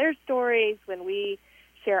tell their stories, when we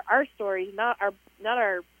share our stories, not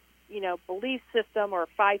our belief system or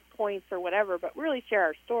 5 points or whatever, but really share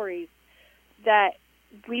our stories, that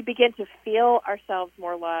we begin to feel ourselves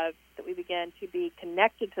more loved, that we begin to be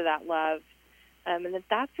connected to that love, and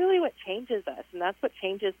that's really what changes us, and that's what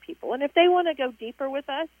changes people. And if they want to go deeper with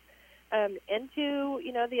us into,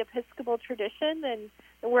 the Episcopal tradition, then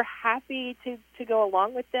we're happy to go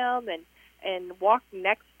along with them and walk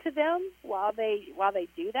next to them while they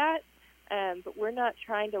do that. But we're not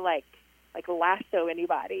trying to like lasso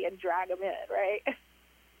anybody and drag them in, right?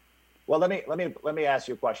 Well, let me ask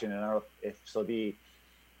you a question, and I don't know if so.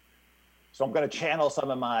 So I'm going to channel some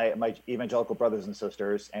of my evangelical brothers and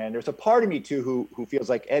sisters, and there's a part of me too who feels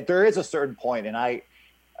like there is a certain point, and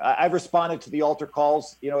I've responded to the altar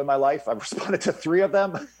calls, in my life. I've responded to 3 of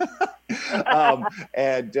them, but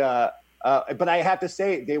I have to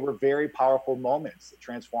say they were very powerful moments,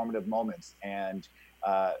 transformative moments, and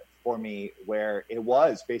for me, where it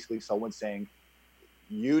was basically someone saying,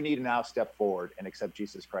 you need to now step forward and accept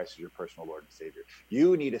Jesus Christ as your personal Lord and Savior.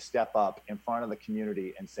 You need to step up in front of the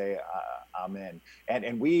community and say, amen.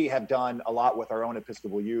 And we have done a lot with our own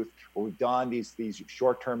Episcopal youth, where we've done these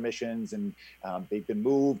short-term missions, and they've been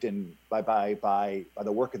moved and by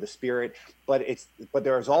the work of the Spirit. But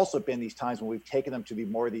there has also been these times when we've taken them to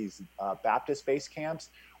these Baptist-based camps,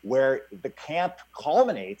 where the camp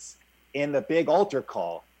culminates in the big altar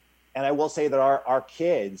call. And I will say that our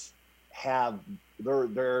kids have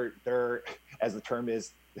their as the term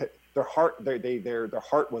is, their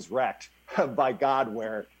heart was wrecked by God,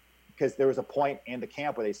 because there was a point in the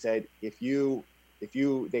camp where they said, if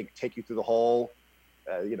they take you through the whole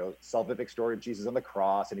salvific story of Jesus on the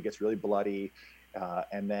cross, and it gets really bloody,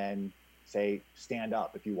 and then say, stand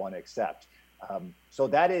up if you want to accept. So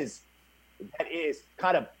that is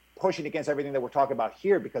kind of pushing against everything that we're talking about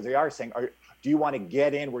here, because they are saying, do you want to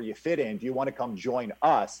get in where you fit in? Do you want to come join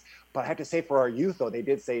us? But I have to say, for our youth, though, they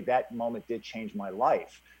did say that moment did change my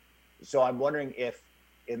life. So I'm wondering if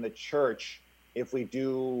in the church, if we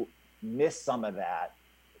do miss some of that,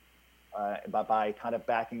 by kind of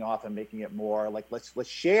backing off and making it more like, let's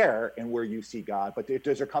share in where you see God. But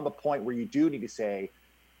does there come a point where you do need to say,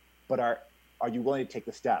 but are you willing to take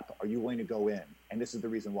the step? Are you willing to go in? And this is the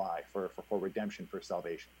reason why, for redemption, for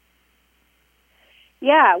salvation.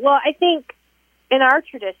 Yeah, well, I think in our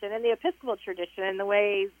tradition, in the Episcopal tradition, and the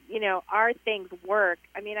way, our things work,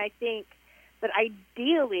 I think that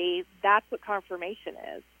ideally that's what confirmation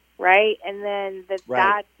is, right? And then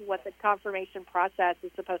that's what the confirmation process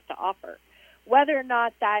is supposed to offer. Whether or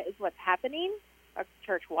not that is what's happening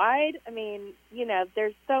church-wide,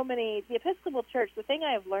 there's so many. The Episcopal Church, the thing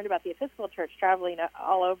I have learned about the Episcopal Church traveling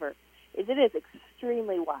all over is it is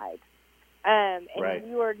extremely wide. And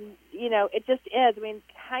you are, it just is.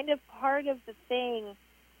 Kind of part of the thing,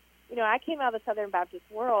 I came out of the Southern Baptist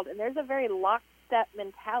world, and there's a very lockstep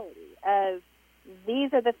mentality of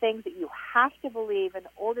these are the things that you have to believe in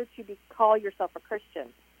order to call yourself a Christian.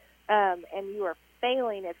 And you are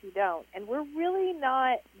failing if you don't. And we're really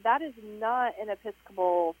not, that is not an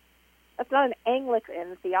Episcopal, that's not an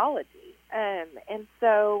Anglican theology. And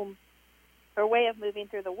so, or way of moving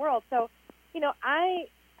through the world. So,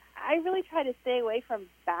 I really try to stay away from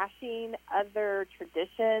bashing other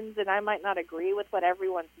traditions, and I might not agree with what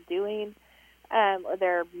everyone's doing or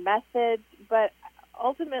their methods, but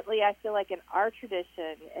ultimately I feel like in our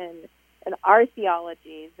tradition and in our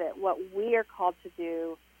theology that what we are called to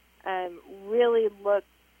do really looks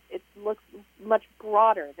much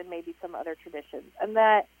broader than maybe some other traditions, and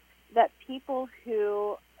that people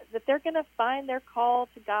that they're going to find their call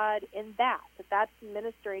to God in that's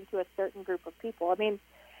ministering to a certain group of people.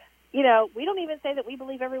 We don't even say that we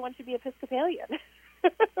believe everyone should be Episcopalian,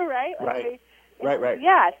 right? Right.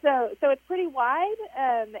 Yeah. So it's pretty wide,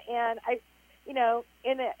 and I, in a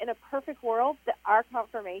perfect world, our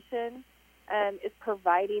confirmation is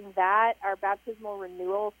providing that. Our baptismal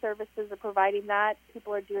renewal services are providing that.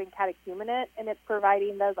 People are doing catechumenate, and it's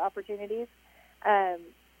providing those opportunities.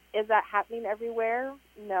 Is that happening everywhere?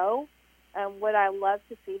 No. Would I love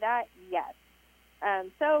to see that? Yes.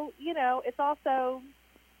 So it's also.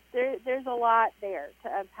 There's a lot there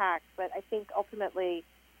to unpack, but I think ultimately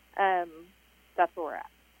that's where we're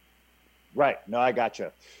at. Right. No, I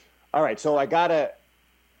gotcha. All right. So I got to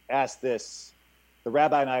ask this. The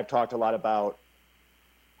rabbi and I have talked a lot about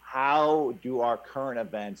how do our current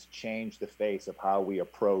events change the face of how we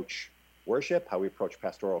approach worship, how we approach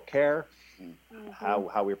pastoral care,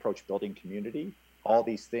 how we approach building community, all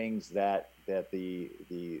these things that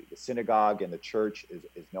the synagogue and the church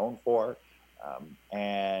is known for.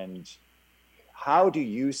 And how do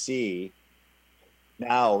you see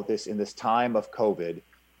now in this time of COVID,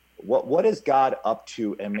 what is God up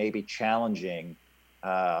to and maybe challenging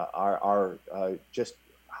our just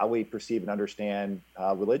how we perceive and understand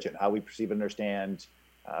religion, how we perceive and understand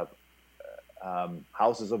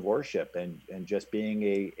houses of worship, and just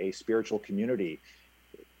being a spiritual community.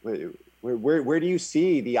 Where do you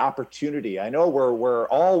see the opportunity? I know we're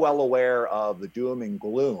all well aware of the doom and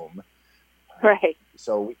gloom, right?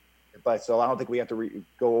 So I don't think we have to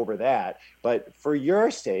go over that. But for your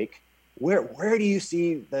sake, where do you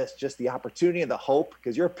see this, just the opportunity and the hope?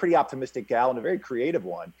 Because you're a pretty optimistic gal and a very creative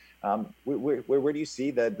one. Where do you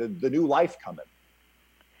see the new life coming?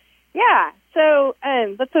 Yeah, so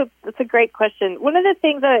that's a great question. One of the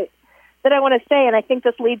things that I want to say, and I think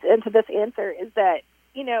this leads into this answer, is that,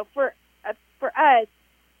 you know, for us, for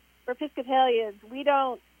Episcopalians,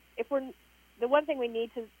 the one thing we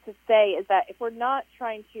need to say is that if we're not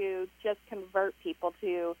trying to just convert people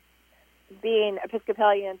to being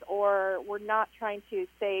Episcopalians, or we're not trying to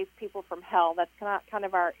save people from hell, that's not kind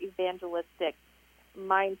of our evangelistic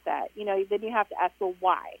mindset. You know, then you have to ask, well,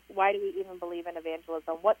 why? Why do we even believe in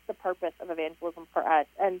evangelism? What's the purpose of evangelism for us?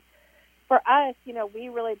 And for us, you know, we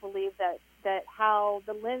really believe that how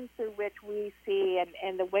the lens through which we see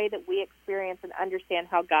and the way that we experience and understand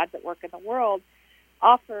how God's at work in the world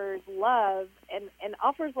offers love, and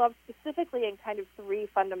offers love specifically in kind of three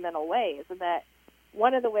fundamental ways. And that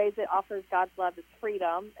one of the ways it offers God's love is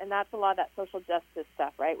freedom, and that's a lot of that social justice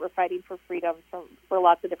stuff, right? We're fighting for freedom for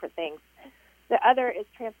lots of different things. The other is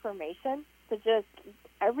transformation. So just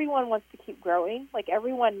everyone wants to keep growing. Like,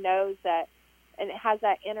 everyone knows that, and it has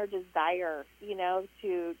that inner desire, you know,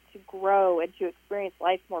 to grow and to experience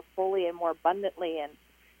life more fully and more abundantly,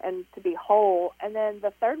 and to be whole. And then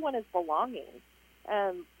the third one is belonging.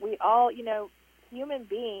 We all, you know, human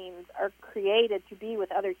beings are created to be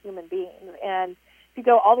with other human beings. And if you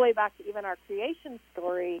go all the way back to even our creation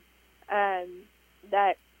story,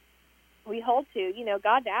 that we hold to, you know,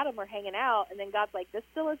 God and Adam were hanging out, and then God's like, this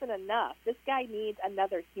still isn't enough. This guy needs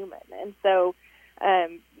another human. And so,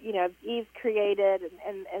 you know, Eve's created,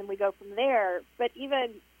 and we go from there. But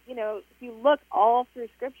even, you know, if you look all through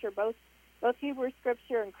Scripture, both Hebrew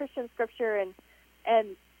Scripture and Christian Scripture,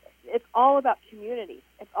 and it's all about community.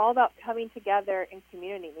 It's all about coming together in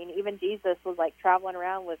community. I mean, even Jesus was like traveling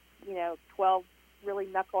around with, you know, 12 really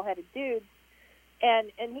knuckleheaded dudes,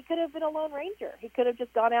 and he could have been a lone ranger. He could have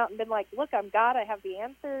just gone out and been like, look, I'm God, I have the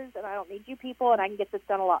answers, and I don't need you people, and I can get this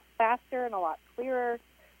done a lot faster and a lot clearer.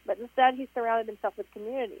 But instead, he surrounded himself with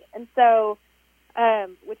community. And so,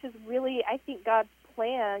 which is really, I think, God's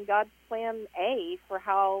plan A for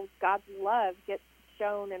how God's love gets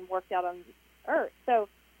shown and worked out on earth. So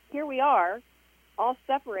here we are, all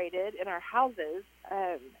separated in our houses,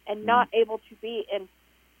 and not able to be in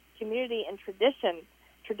community and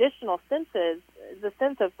traditional senses, the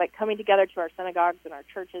sense of like coming together to our synagogues and our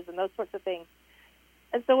churches and those sorts of things.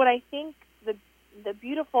 And so what I think the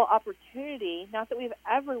beautiful opportunity, not that we've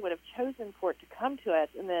ever would have chosen for it to come to us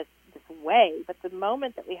in this way, but the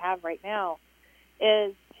moment that we have right now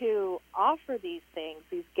is to offer these things,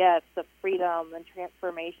 these gifts of freedom and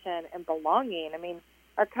transformation and belonging. I mean,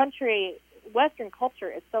 our country, Western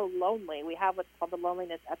culture, is so lonely. We have what's called the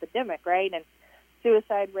loneliness epidemic, right? And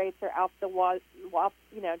suicide rates are out the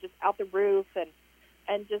just out the roof,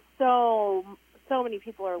 and just so many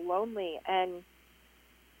people are lonely. And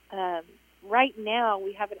right now,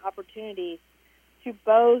 we have an opportunity to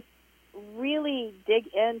both really dig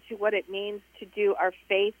into what it means to do our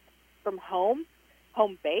faith from home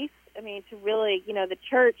base. I mean, to really, you know, the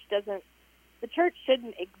church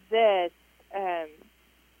shouldn't exist.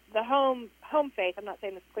 The home faith, I'm not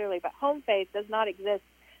saying this clearly, but home faith does not exist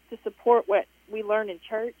to support what we learn in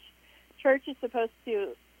church. Church is supposed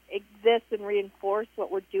to exist and reinforce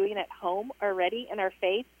what we're doing at home already in our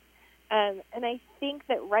faith. And I think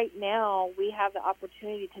that right now we have the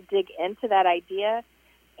opportunity to dig into that idea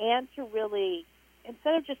and to really,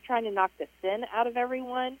 instead of just trying to knock the sin out of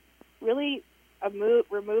everyone, really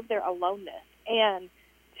remove their aloneness, and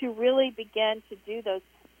to really begin to do those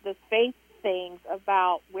faith things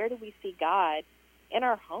about where do we see God in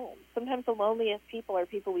our homes. Sometimes the loneliest people are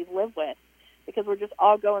people we live with, because we're just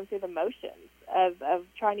all going through the motions of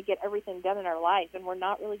trying to get everything done in our life, and we're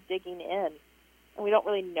not really digging in, and we don't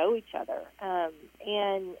really know each other.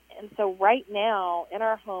 And so right now in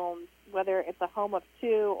our homes, whether it's a home of 2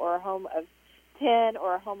 or a home of 10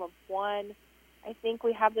 or a home of 1, I think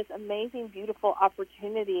we have this amazing, beautiful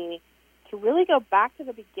opportunity to really go back to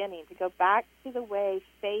the beginning, to go back to the way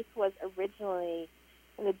faith was originally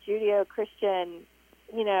in the Judeo-Christian,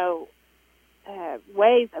 you know,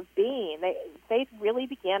 ways of being. Faith really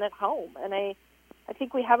began at home, and I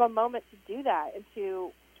think we have a moment to do that and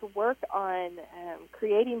to work on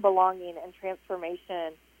creating belonging and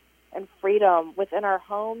transformation and freedom within our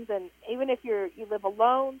homes. And even if you live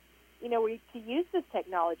alone, to use this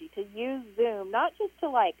technology, to use Zoom, not just to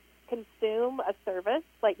like consume a service,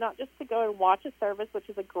 like not just to go and watch a service, which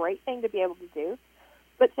is a great thing to be able to do,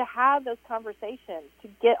 but to have those conversations, to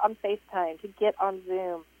get on FaceTime, to get on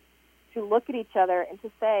Zoom, to look at each other and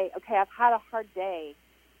to say, okay, I've had a hard day.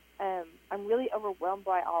 I'm really overwhelmed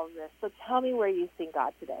by all of this. So tell me where you've seen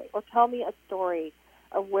God today, or tell me a story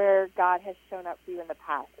of where God has shown up for you in the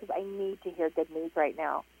past, because I need to hear good news right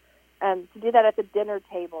now. To do that at the dinner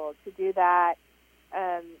table, to do that,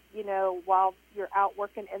 while you're out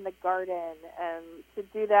working in the garden, to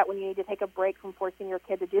do that when you need to take a break from forcing your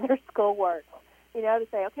kid to do their schoolwork, to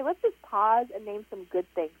say, okay, let's just pause and name some good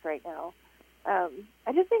things right now.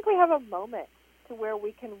 I just think we have a moment to where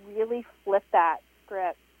we can really flip that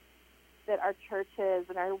script, that our churches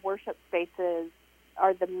and our worship spaces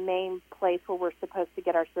are the main place where we're supposed to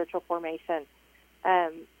get our spiritual formation,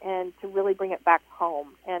 and to really bring it back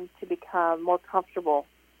home and to become more comfortable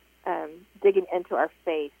digging into our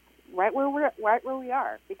faith right where we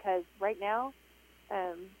are, because right now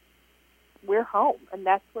we're home, and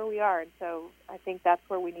that's where we are, and so I think that's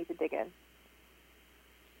where we need to dig in.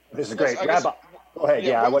 This is great. Rabbi, go ahead.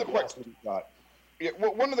 Yeah, one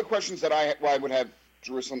of the questions that I would have,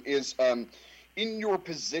 Jerusalem, is in your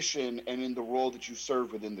position and in the role that you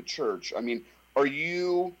serve within the church. I mean, do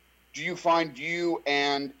you find you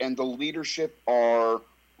and the leadership are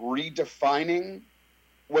redefining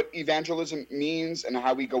what evangelism means and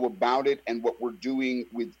how we go about it and what we're doing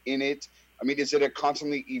within it? I mean, is it a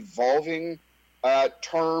constantly evolving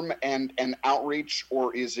term and outreach,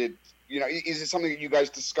 or is it something that you guys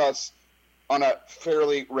discuss on a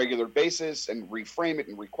fairly regular basis and reframe it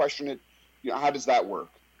and re-question it? How does that work?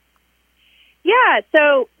 Yeah,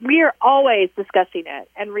 so we are always discussing it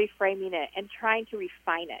and reframing it and trying to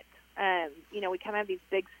refine it. We kind of have these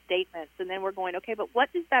big statements, and then we're going, okay, but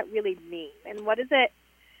what does that really mean? And what does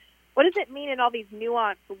it mean in all these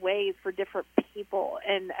nuanced ways for different people?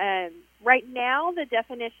 And right now, the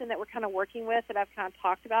definition that we're kind of working with, that I've kind of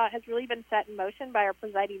talked about, has really been set in motion by our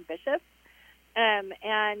presiding bishop. And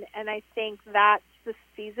I think that's the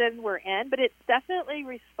season we're in, but it's definitely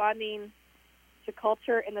responding to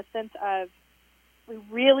culture in the sense of, we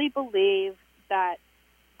really believe that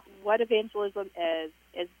what evangelism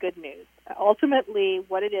is good news. Ultimately,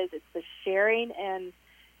 what it is, it's the sharing and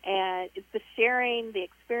it's the sharing, the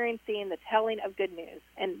experiencing, the telling of good news,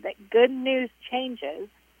 and that good news changes.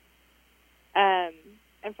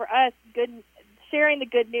 And for us, sharing the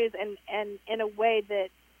good news and in a way that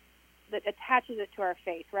attaches it to our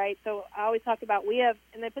faith, right? So I always talk about,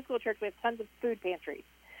 in the Episcopal Church, we have tons of food pantries.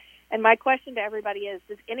 And my question to everybody is,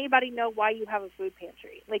 does anybody know why you have a food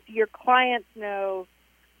pantry? Like, do your clients know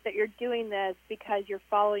that you're doing this because you're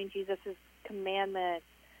following Jesus' commandment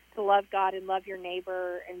to love God and love your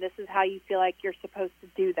neighbor, and this is how you feel like you're supposed to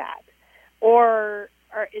do that? Or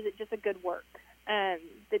is it just a good work? That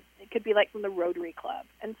it could be like from the Rotary Club.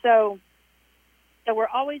 And so we're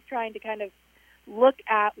always trying to kind of look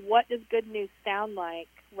at, what does good news sound like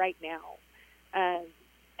right now?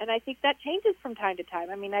 And I think that changes from time to time.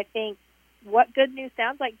 I mean, I think what good news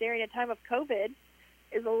sounds like during a time of COVID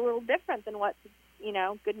is a little different than what,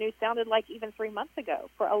 good news sounded like even 3 months ago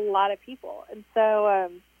for a lot of people. And so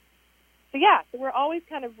we're always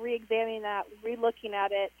kind of re-examining that, re-looking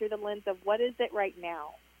at it through the lens of, what is it right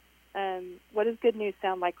now? What does good news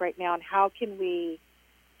sound like right now, and how can we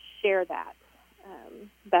share that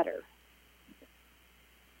better?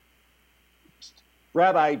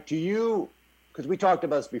 Rabbi, because we talked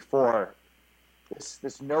about this before,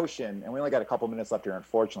 this notion, and we only got a couple minutes left here,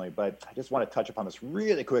 unfortunately, but I just want to touch upon this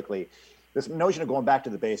really quickly. This notion of going back to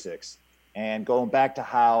the basics and going back to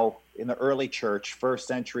how in the early church, 1st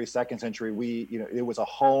century, 2nd century, it was a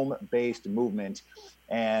home-based movement.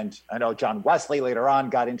 And I know John Wesley later on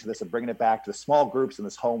got into this of bringing it back to the small groups and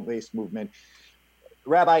this home-based movement.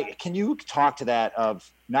 Rabbi, can you talk to that of,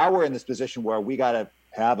 now we're in this position where we got to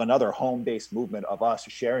have another home-based movement of us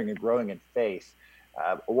sharing and growing in faith.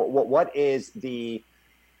 What is the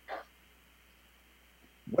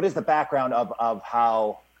background of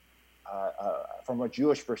how, from a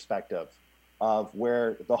Jewish perspective, of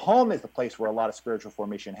where the home is the place where a lot of spiritual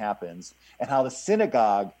formation happens, and how the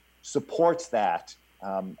synagogue supports that,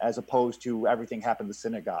 as opposed to everything happened in the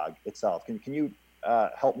synagogue itself? Can you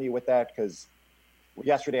help me with that? Because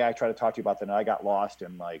yesterday I tried to talk to you about that, and I got lost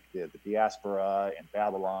in like the diaspora and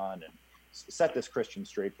Babylon. And set this Christian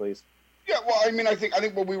straight, please. Yeah, well, I mean, I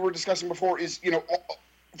think what we were discussing before is,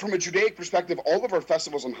 from a Judaic perspective, all of our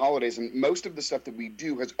festivals and holidays and most of the stuff that we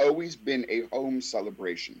do has always been a home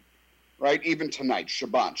celebration, right? Even tonight,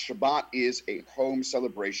 Shabbat. Shabbat is a home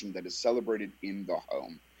celebration that is celebrated in the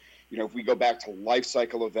home. You know, if we go back to life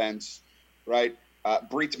cycle events, right?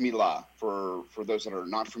 Brit Milah, for those that are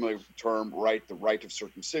not familiar with the term, right? The rite of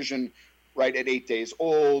circumcision, right? At 8 days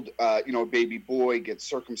old, you know, a baby boy gets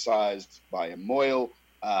circumcised by a moil.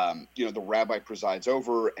 You know, the rabbi presides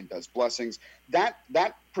over and does blessings. That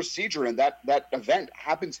procedure and that event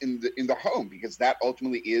happens in the home, because that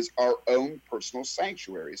ultimately is our own personal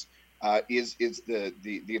sanctuaries. Is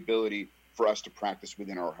the ability for us to practice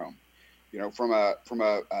within our home. You know, from a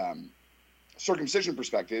circumcision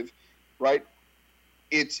perspective, right?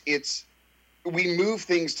 It's we move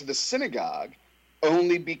things to the synagogue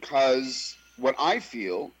only because what I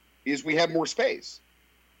feel is we have more space,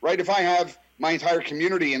 right? If I have my entire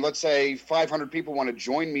community and let's say 500 people want to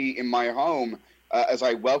join me in my home as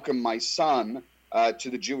I welcome my son to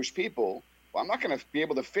the Jewish people, well, I'm not going to be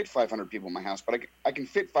able to fit 500 people in my house, but I can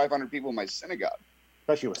fit 500 people in my synagogue.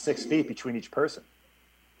 Especially with 6 feet between each person.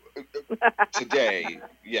 Today,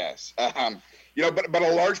 yes. You know, but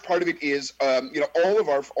a large part of it is, you know, all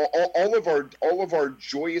of our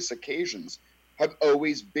joyous occasions have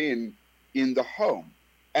always been in the home,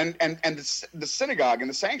 and the synagogue and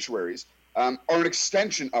the sanctuaries are an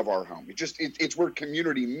extension of our home. It's where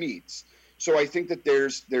community meets. So I think that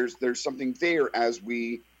there's something there as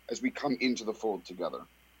we come into the fold together.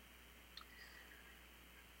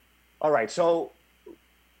 All right, so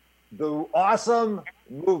the awesome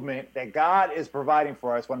movement that God is providing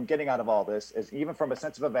for us, what I'm getting out of all this is, even from a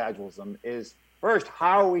sense of evangelism, is first,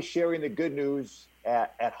 how are we sharing the good news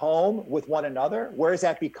at home with one another? Where has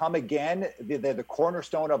that become again the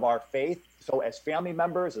cornerstone of our faith? So as family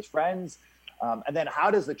members, as friends, and then how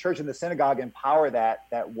does the church and the synagogue empower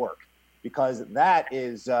that work? Because that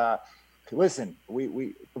is, listen, we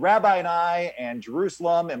the rabbi and I and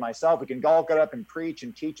Jerusalem and myself, we can all get up and preach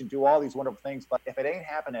and teach and do all these wonderful things, but if it ain't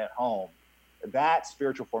happening at home, that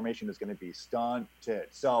spiritual formation is going to be stunted.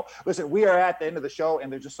 So listen, we are at the end of the show and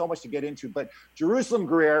there's just so much to get into, but Jerusalem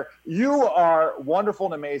Greer, you are wonderful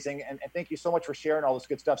and amazing. And thank you so much for sharing all this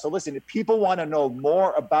good stuff. So listen, if people want to know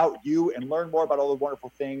more about you and learn more about all the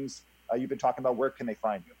wonderful things you've been talking about, where can they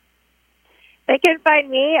find you? They can find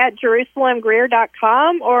me at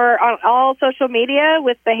JerusalemGreer.com or on all social media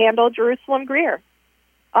with the handle Jerusalem Greer.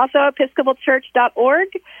 Also, EpiscopalChurch.org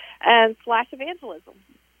and /evangelism.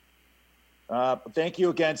 Thank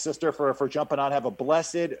you again, sister, for jumping on. Have a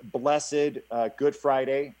blessed Good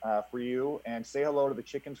Friday for you, and say hello to the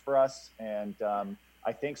chickens for us. And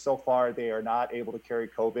I think so far they are not able to carry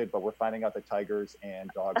COVID, but we're finding out that tigers and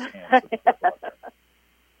dogs can. So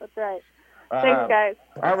that's right. Thanks, guys.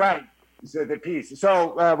 All right. So the peace.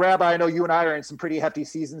 So, Rabbi, I know you and I are in some pretty hefty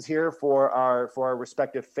seasons here for our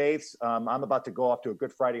respective faiths. I'm about to go off to a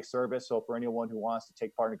Good Friday service. So for anyone who wants to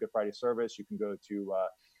take part in a Good Friday service, you can go to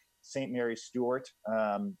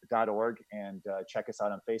stmarystewart.org and check us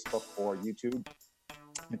out on Facebook or YouTube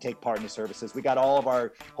and take part in the services. We got all of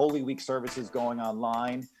our Holy Week services going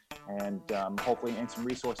online, and hopefully and some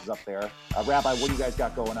resources up there. Rabbi, what do you guys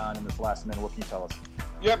got going on in this last minute? What can you tell us?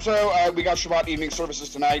 Yep, so we got Shabbat evening services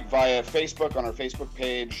tonight via Facebook on our Facebook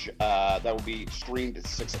page. That will be streamed at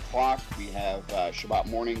 6 o'clock. We have Shabbat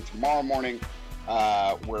morning tomorrow morning,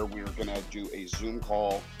 where we're going to do a Zoom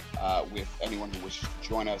call with anyone who wishes to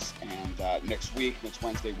join us. And next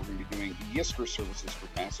Wednesday, we're going to be doing Yizkor services for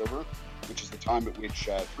Passover, which is the time at which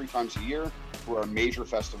 3 times a year, for our major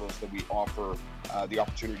festivals, that we offer the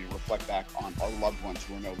opportunity to reflect back on our loved ones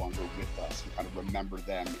who are no longer with us and kind of remember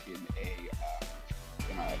them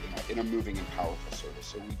in a moving and powerful service.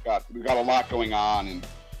 So we've got a lot going on, and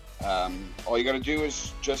all you got to do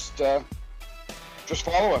is just follow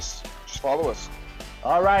us. Just follow us.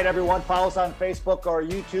 All right, everyone, follow us on Facebook or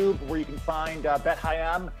YouTube, where you can find Bet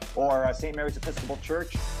Hayam or St. Mary's Episcopal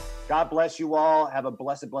Church. God bless you all. Have a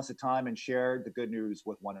blessed time, and share the good news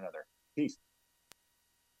with one another. Peace.